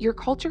of your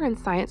culture and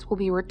science will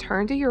be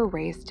returned to your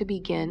race to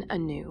begin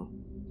anew.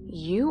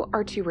 You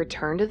are to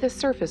return to the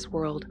surface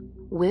world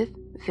with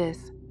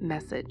this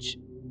message.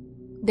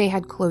 They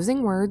had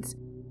closing words.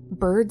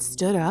 Bird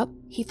stood up.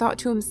 He thought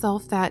to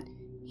himself that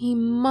he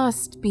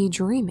must be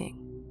dreaming.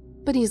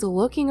 But he's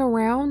looking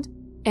around,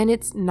 and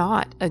it's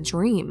not a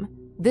dream.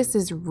 This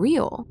is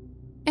real.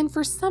 And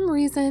for some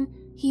reason,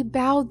 he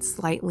bowed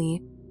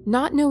slightly,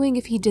 not knowing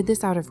if he did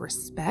this out of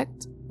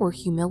respect or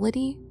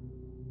humility.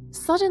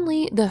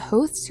 Suddenly, the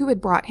hosts who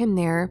had brought him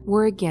there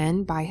were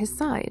again by his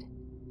side.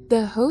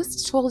 The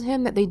host told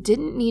him that they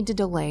didn't need to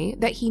delay,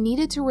 that he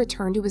needed to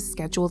return to his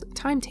scheduled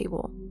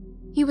timetable.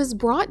 He was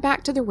brought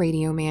back to the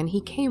radio man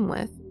he came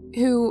with,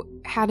 who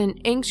had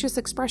an anxious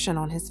expression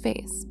on his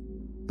face.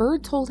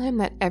 Byrd told him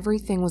that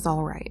everything was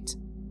all right.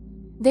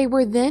 They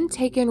were then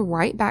taken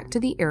right back to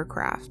the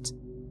aircraft.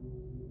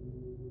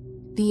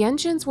 The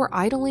engines were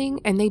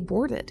idling and they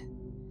boarded.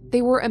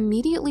 They were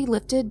immediately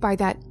lifted by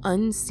that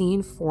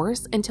unseen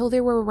force until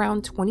they were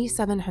around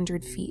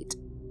 2,700 feet.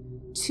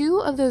 2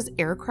 of those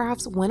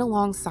aircrafts went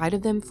alongside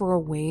of them for a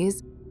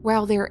ways,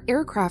 while their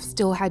aircraft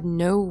still had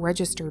no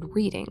registered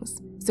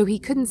readings, so he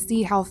couldn't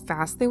see how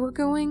fast they were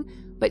going,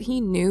 but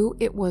he knew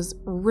it was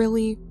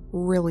really,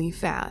 really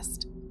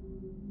fast.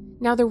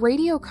 Now the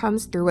radio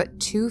comes through at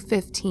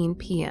 2:15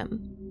 p.m.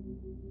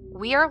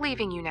 "We are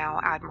leaving you now,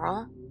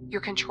 Admiral.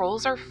 Your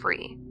controls are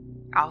free.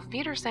 Auf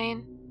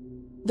Wiedersehen."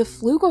 The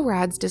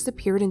Flügelrads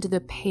disappeared into the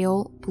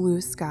pale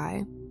blue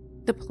sky.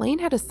 The plane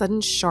had a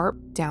sudden sharp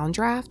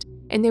downdraft,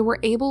 and they were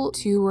able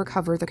to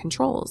recover the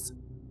controls.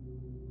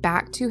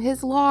 Back to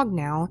his log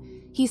now,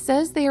 he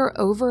says they are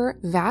over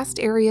vast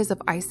areas of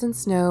ice and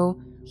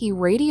snow. He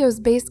radios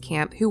base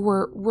camp, who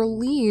were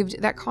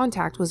relieved that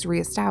contact was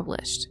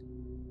reestablished.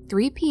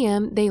 3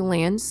 p.m., they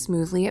land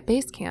smoothly at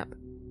base camp.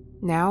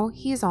 Now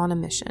he's on a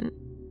mission.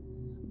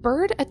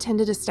 Byrd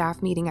attended a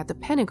staff meeting at the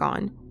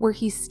Pentagon where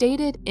he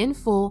stated in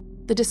full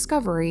the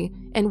discovery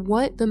and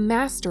what the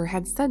master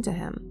had said to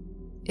him.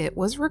 It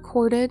was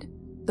recorded.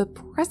 The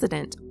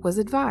president was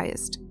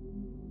advised.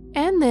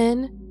 And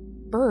then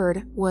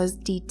Byrd was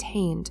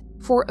detained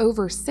for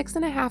over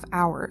 6.5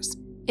 hours,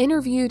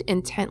 interviewed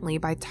intently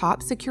by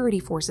top security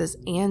forces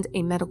and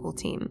a medical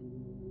team.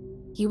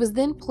 He was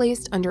then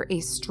placed under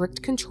a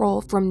strict control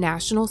from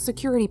national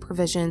security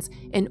provisions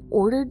and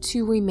ordered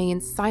to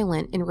remain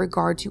silent in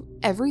regard to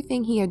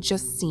everything he had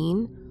just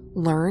seen,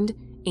 learned,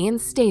 and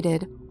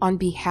stated on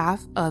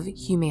behalf of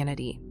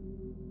humanity.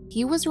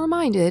 He was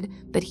reminded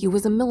that he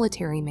was a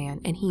military man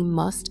and he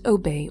must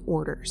obey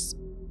orders.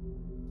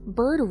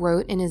 Byrd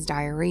wrote in his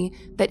diary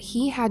that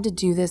he had to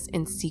do this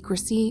in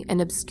secrecy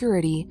and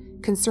obscurity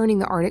concerning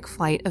the Arctic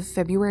flight of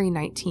February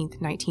 19,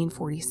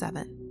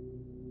 1947.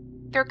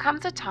 "There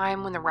comes a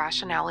time when the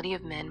rationality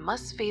of men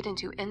must fade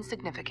into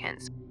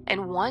insignificance,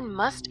 and one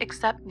must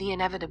accept the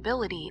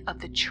inevitability of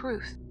the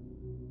truth.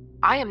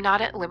 I am not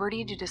at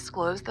liberty to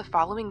disclose the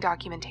following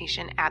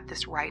documentation at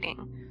this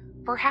writing.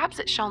 Perhaps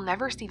it shall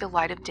never see the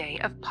light of day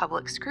of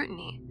public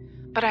scrutiny,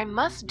 but I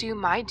must do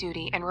my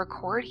duty and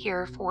record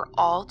here for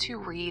all to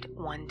read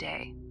one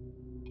day.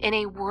 In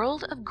a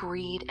world of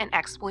greed and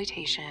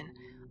exploitation,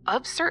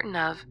 of certain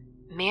of,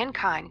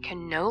 mankind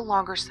can no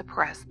longer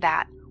suppress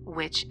that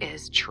which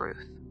is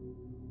truth."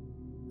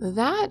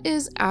 That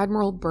is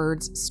Admiral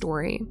Byrd's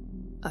story.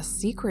 A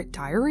secret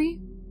diary?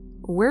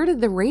 Where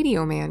did the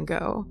radio man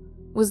go?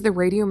 Was the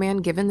radio man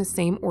given the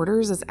same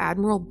orders as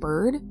Admiral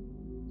Byrd?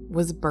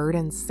 Was Byrd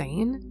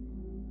insane?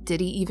 Did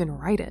he even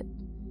write it?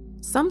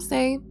 Some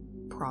say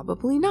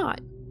probably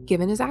not,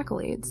 given his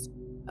accolades.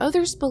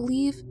 Others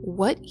believe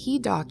what he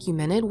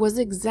documented was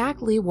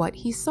exactly what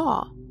he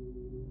saw.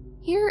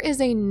 Here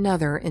is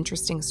another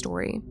interesting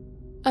story.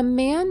 A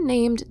man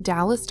named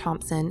Dallas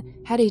Thompson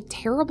had a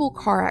terrible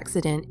car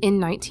accident in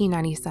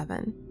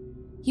 1997.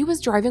 He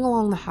was driving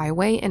along the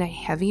highway in a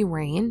heavy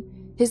rain.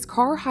 His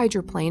car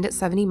hydroplaned at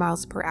 70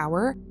 miles per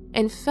hour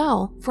and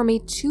fell from a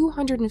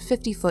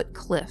 250-foot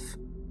cliff.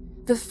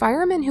 The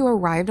fireman who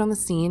arrived on the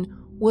scene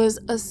was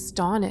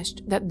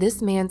astonished that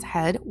this man's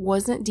head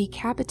wasn't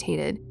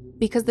decapitated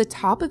because the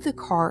top of the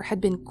car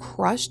had been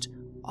crushed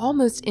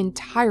almost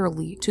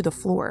entirely to the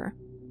floor.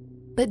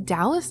 But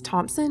Dallas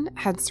Thompson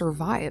had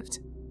survived.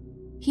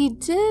 He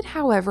did,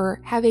 however,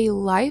 have a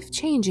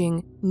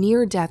life-changing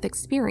near-death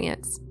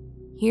experience.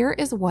 Here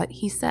is what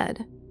he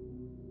said.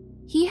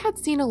 He had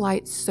seen a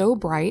light so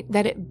bright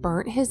that it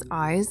burnt his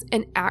eyes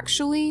and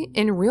actually,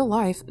 in real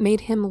life,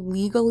 made him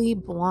legally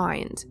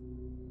blind.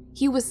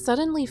 He was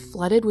suddenly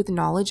flooded with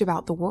knowledge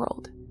about the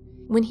world.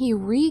 When he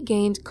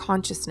regained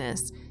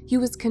consciousness, he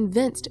was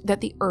convinced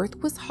that the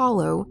Earth was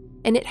hollow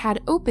and it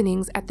had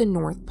openings at the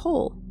North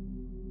Pole.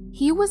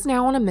 He was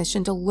now on a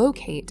mission to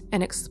locate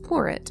and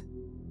explore it.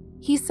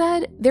 He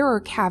said there are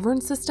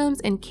cavern systems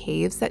and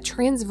caves that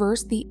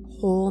transverse the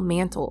whole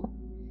mantle.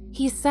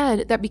 He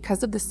said that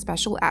because of the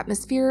special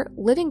atmosphere,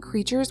 living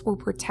creatures were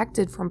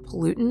protected from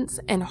pollutants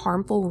and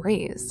harmful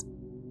rays.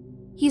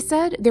 He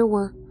said there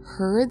were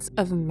herds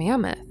of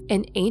mammoth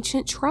and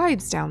ancient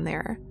tribes down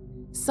there,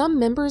 some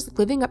members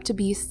living up to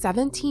be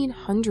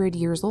 1,700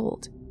 years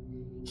old.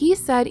 He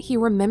said he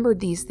remembered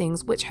these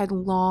things which had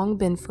long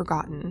been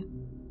forgotten.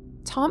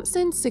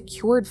 Thompson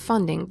secured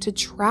funding to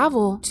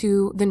travel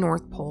to the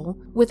North Pole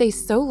with a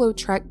solo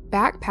Trek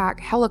backpack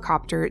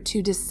helicopter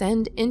to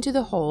descend into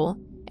the hole,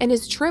 and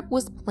his trip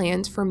was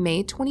planned for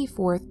May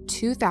 24,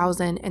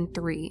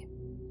 2003.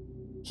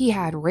 He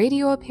had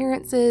radio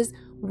appearances,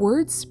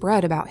 word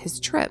spread about his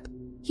trip.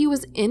 He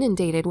was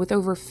inundated with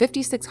over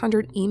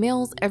 5,600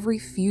 emails every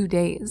few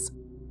days.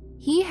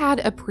 He had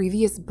a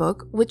previous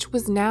book which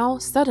was now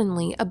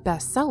suddenly a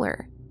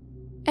bestseller.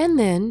 And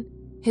then,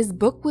 his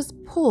book was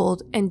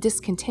pulled and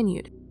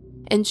discontinued,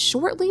 and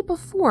shortly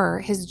before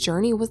his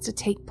journey was to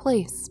take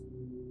place,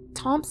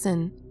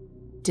 Thompson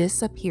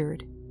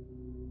disappeared.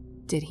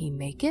 Did he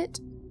make it,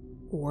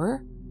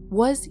 or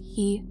was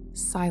he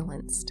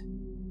silenced?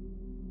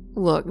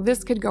 Look,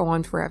 this could go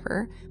on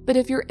forever, but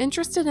if you're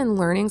interested in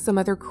learning some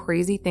other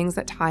crazy things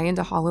that tie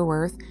into Hollow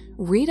Earth,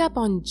 read up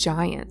on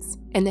giants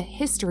and the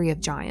history of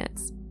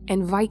giants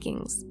and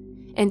Vikings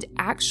and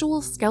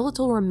actual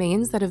skeletal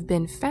remains that have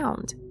been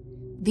found.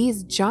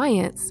 These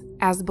giants,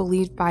 as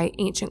believed by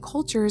ancient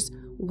cultures,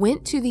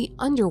 went to the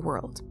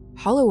underworld,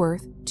 Hollow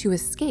Earth, to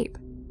escape.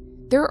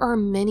 There are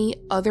many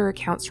other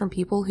accounts from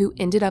people who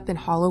ended up in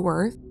Hollow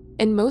Earth,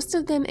 and most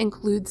of them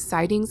include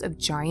sightings of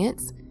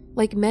giants,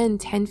 like men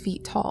 10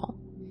 feet tall.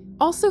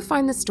 Also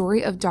find the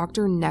story of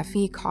Dr.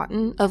 Nephi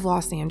Cotton of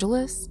Los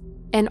Angeles,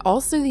 and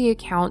also the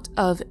account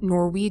of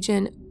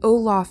Norwegian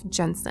Olaf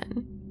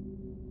Jensen.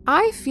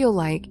 I feel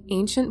like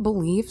ancient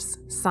beliefs,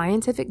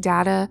 scientific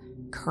data,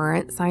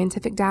 current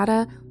scientific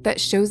data that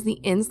shows the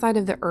inside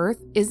of the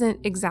Earth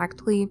isn't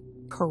exactly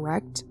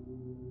correct.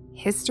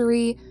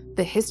 History,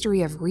 the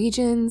history of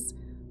regions,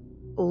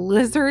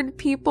 lizard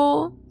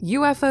people,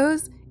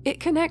 UFOs, it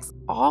connects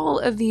all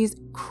of these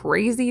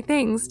crazy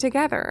things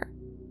together.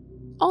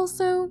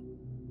 Also,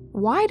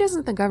 why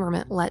doesn't the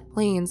government let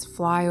planes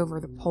fly over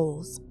the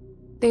poles?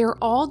 They are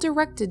all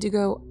directed to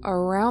go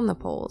around the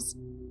poles.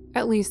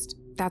 At least,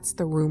 that's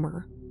the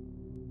rumor.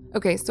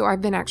 Okay, so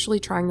I've been actually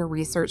trying to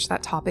research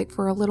that topic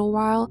for a little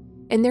while,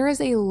 and there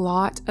is a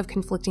lot of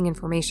conflicting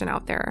information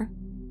out there.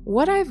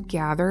 What I've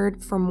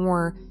gathered from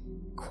more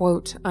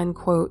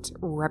quote-unquote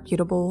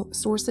reputable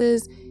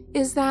sources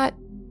is that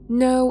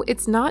no,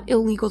 it's not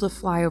illegal to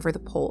fly over the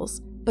poles,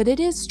 but it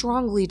is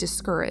strongly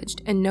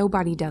discouraged and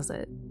nobody does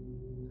it.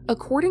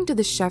 According to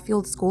the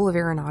Sheffield School of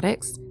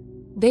Aeronautics,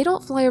 they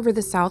don't fly over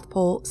the South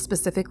Pole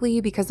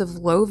specifically because of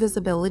low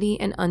visibility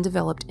and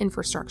undeveloped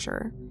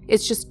infrastructure.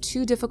 It's just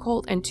too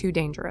difficult and too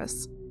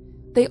dangerous.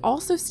 They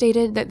also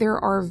stated that there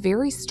are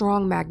very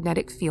strong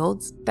magnetic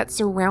fields that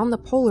surround the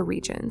polar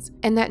regions,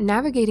 and that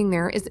navigating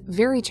there is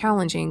very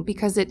challenging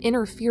because it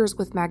interferes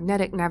with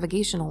magnetic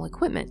navigational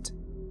equipment.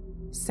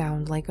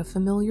 Sound like a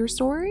familiar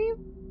story?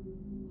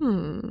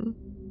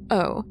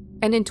 Oh,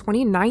 and in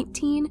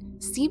 2019,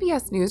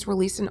 CBS News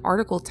released an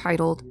article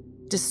titled,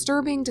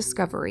 "Disturbing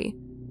Discovery: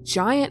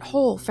 Giant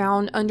Hole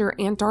Found Under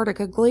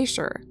Antarctica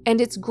Glacier, and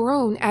it's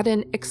grown at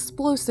an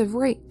explosive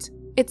rate.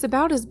 It's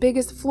about as big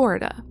as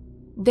Florida."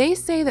 They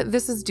say that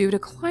this is due to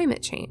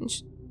climate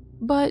change.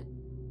 But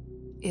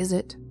is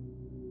it?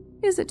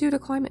 Is it due to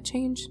climate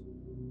change?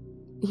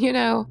 You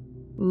know,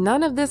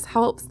 none of this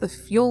helps the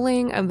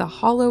fueling of the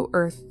Hollow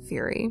Earth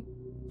theory.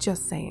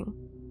 Just saying.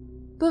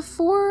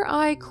 Before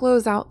I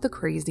close out the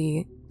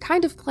crazy,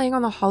 kind of playing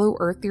on the Hollow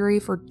Earth theory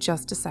for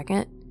just a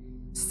second,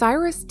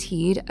 Cyrus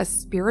Teed, a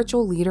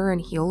spiritual leader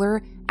and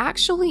healer,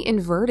 actually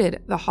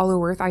inverted the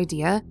Hollow Earth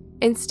idea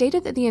and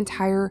stated that the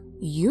entire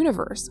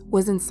universe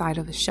was inside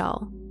of a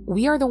shell.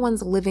 We are the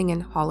ones living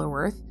in Hollow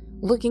Earth,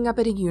 looking up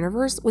at a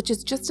universe which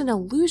is just an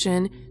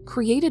illusion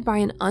created by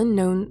an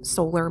unknown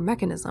solar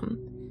mechanism.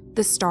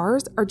 The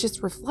stars are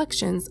just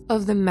reflections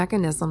of the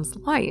mechanism's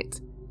light.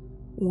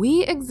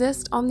 We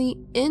exist on the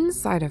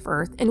inside of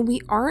Earth, and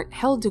we aren't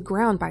held to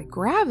ground by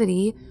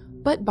gravity,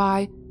 but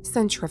by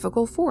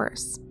centrifugal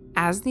force,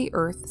 as the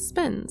Earth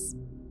spins.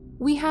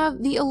 We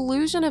have the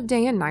illusion of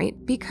day and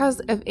night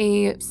because of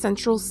a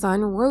central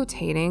sun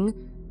rotating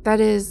that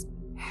is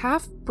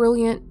half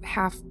brilliant,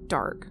 half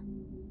dark.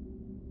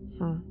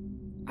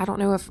 I don't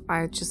know if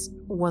I just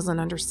wasn't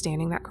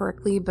understanding that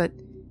correctly, but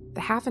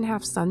the half and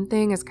half sun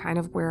thing is kind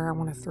of where I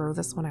want to throw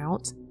this one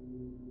out.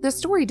 The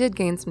story did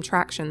gain some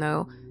traction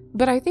though,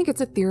 but I think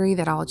it's a theory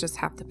that I'll just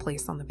have to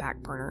place on the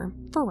back burner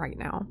for right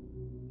now.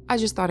 I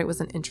just thought it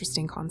was an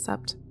interesting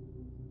concept.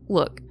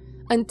 Look,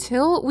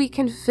 until we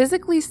can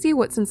physically see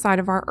what's inside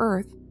of our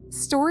Earth,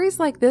 stories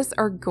like this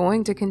are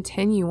going to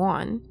continue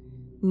on.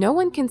 No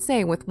one can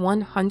say with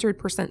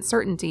 100%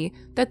 certainty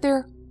that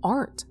there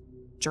aren't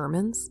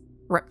Germans,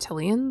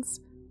 reptilians,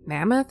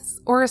 mammoths,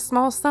 or a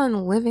small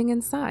sun living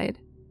inside.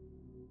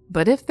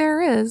 But if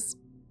there is,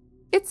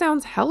 it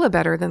sounds hella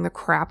better than the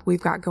crap we've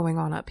got going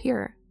on up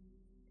here.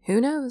 Who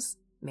knows?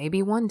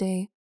 Maybe one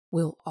day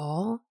we'll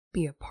all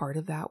be a part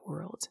of that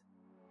world.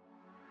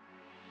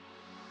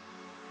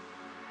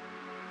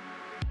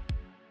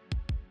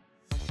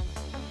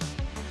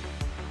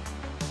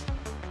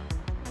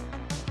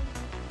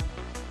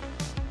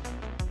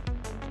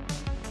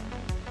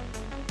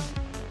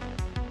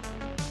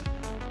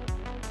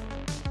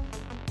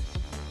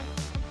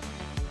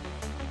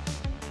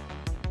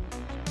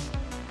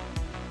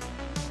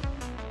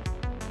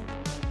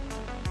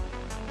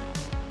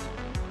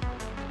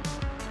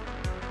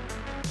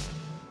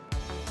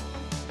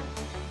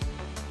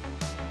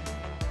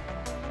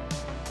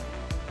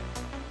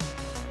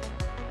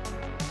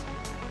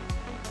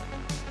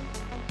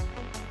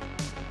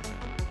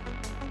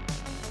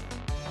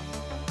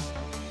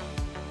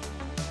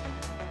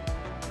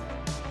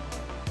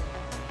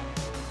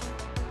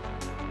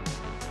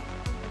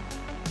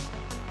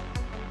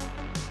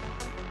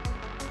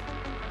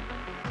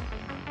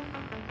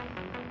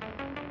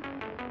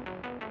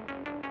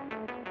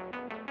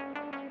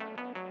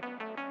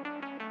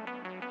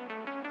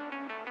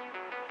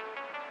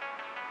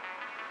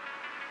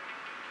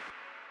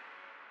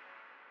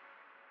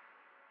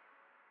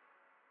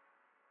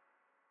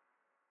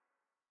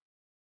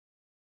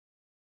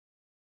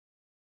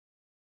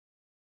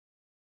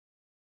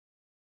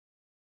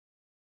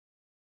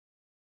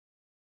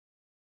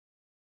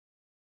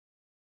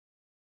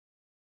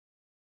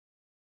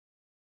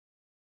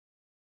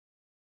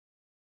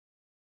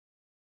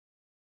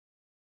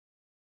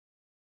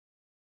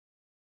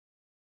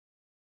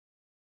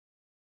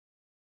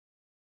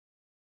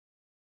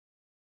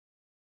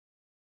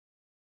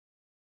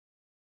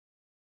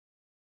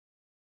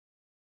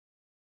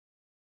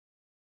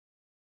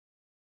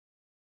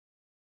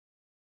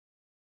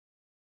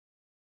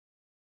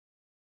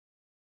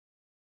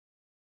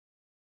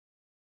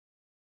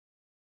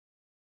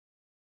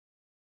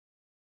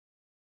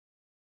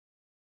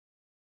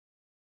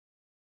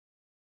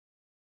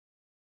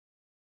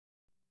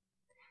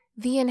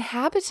 The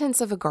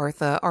inhabitants of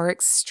Agartha are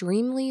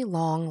extremely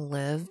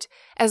long-lived,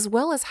 as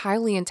well as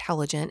highly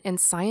intelligent and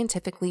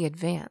scientifically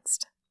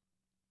advanced.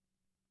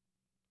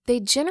 They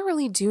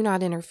generally do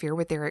not interfere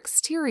with their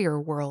exterior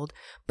world,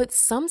 but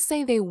some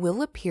say they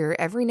will appear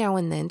every now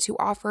and then to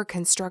offer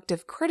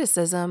constructive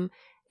criticism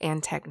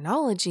and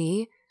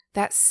technology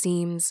that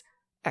seems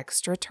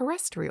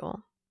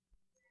extraterrestrial.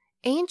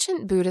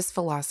 Ancient Buddhist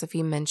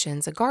philosophy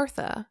mentions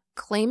Agartha,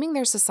 claiming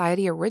their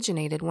society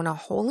originated when a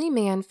holy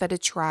man led a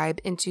tribe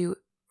into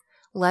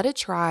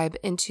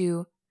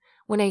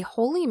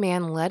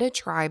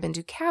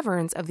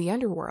caverns of the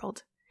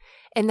underworld,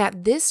 and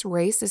that this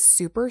race is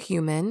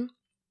superhuman,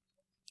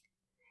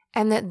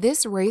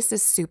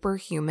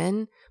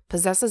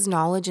 possesses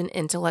knowledge and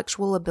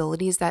intellectual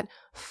abilities that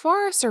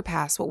far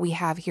surpass what we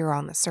have here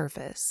on the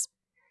surface.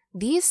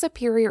 These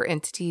superior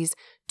entities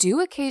do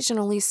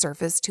occasionally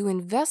surface to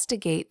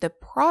investigate the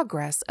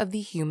progress of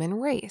the human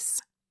race.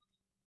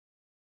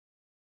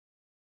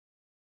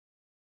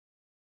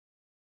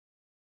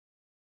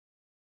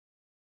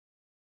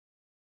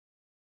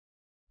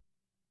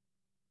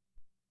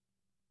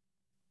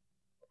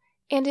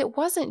 And it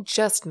wasn't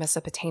just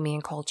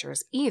Mesopotamian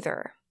cultures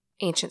either.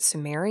 Ancient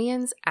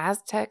Sumerians,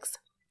 Aztecs,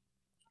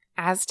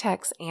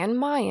 and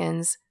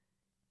Mayans,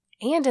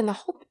 and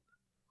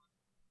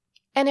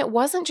it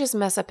wasn't just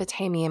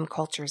Mesopotamian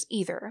cultures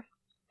either.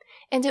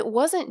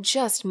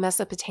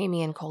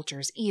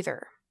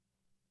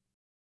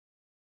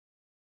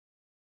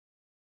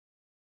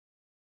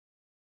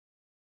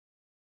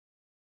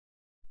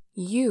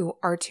 You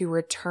are to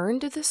return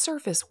to the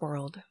surface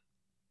world.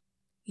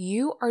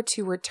 You are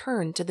to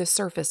return to the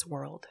surface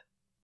world.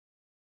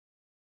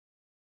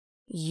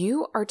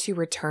 You are to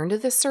return to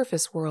the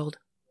surface world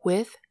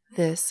with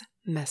this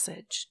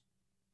message.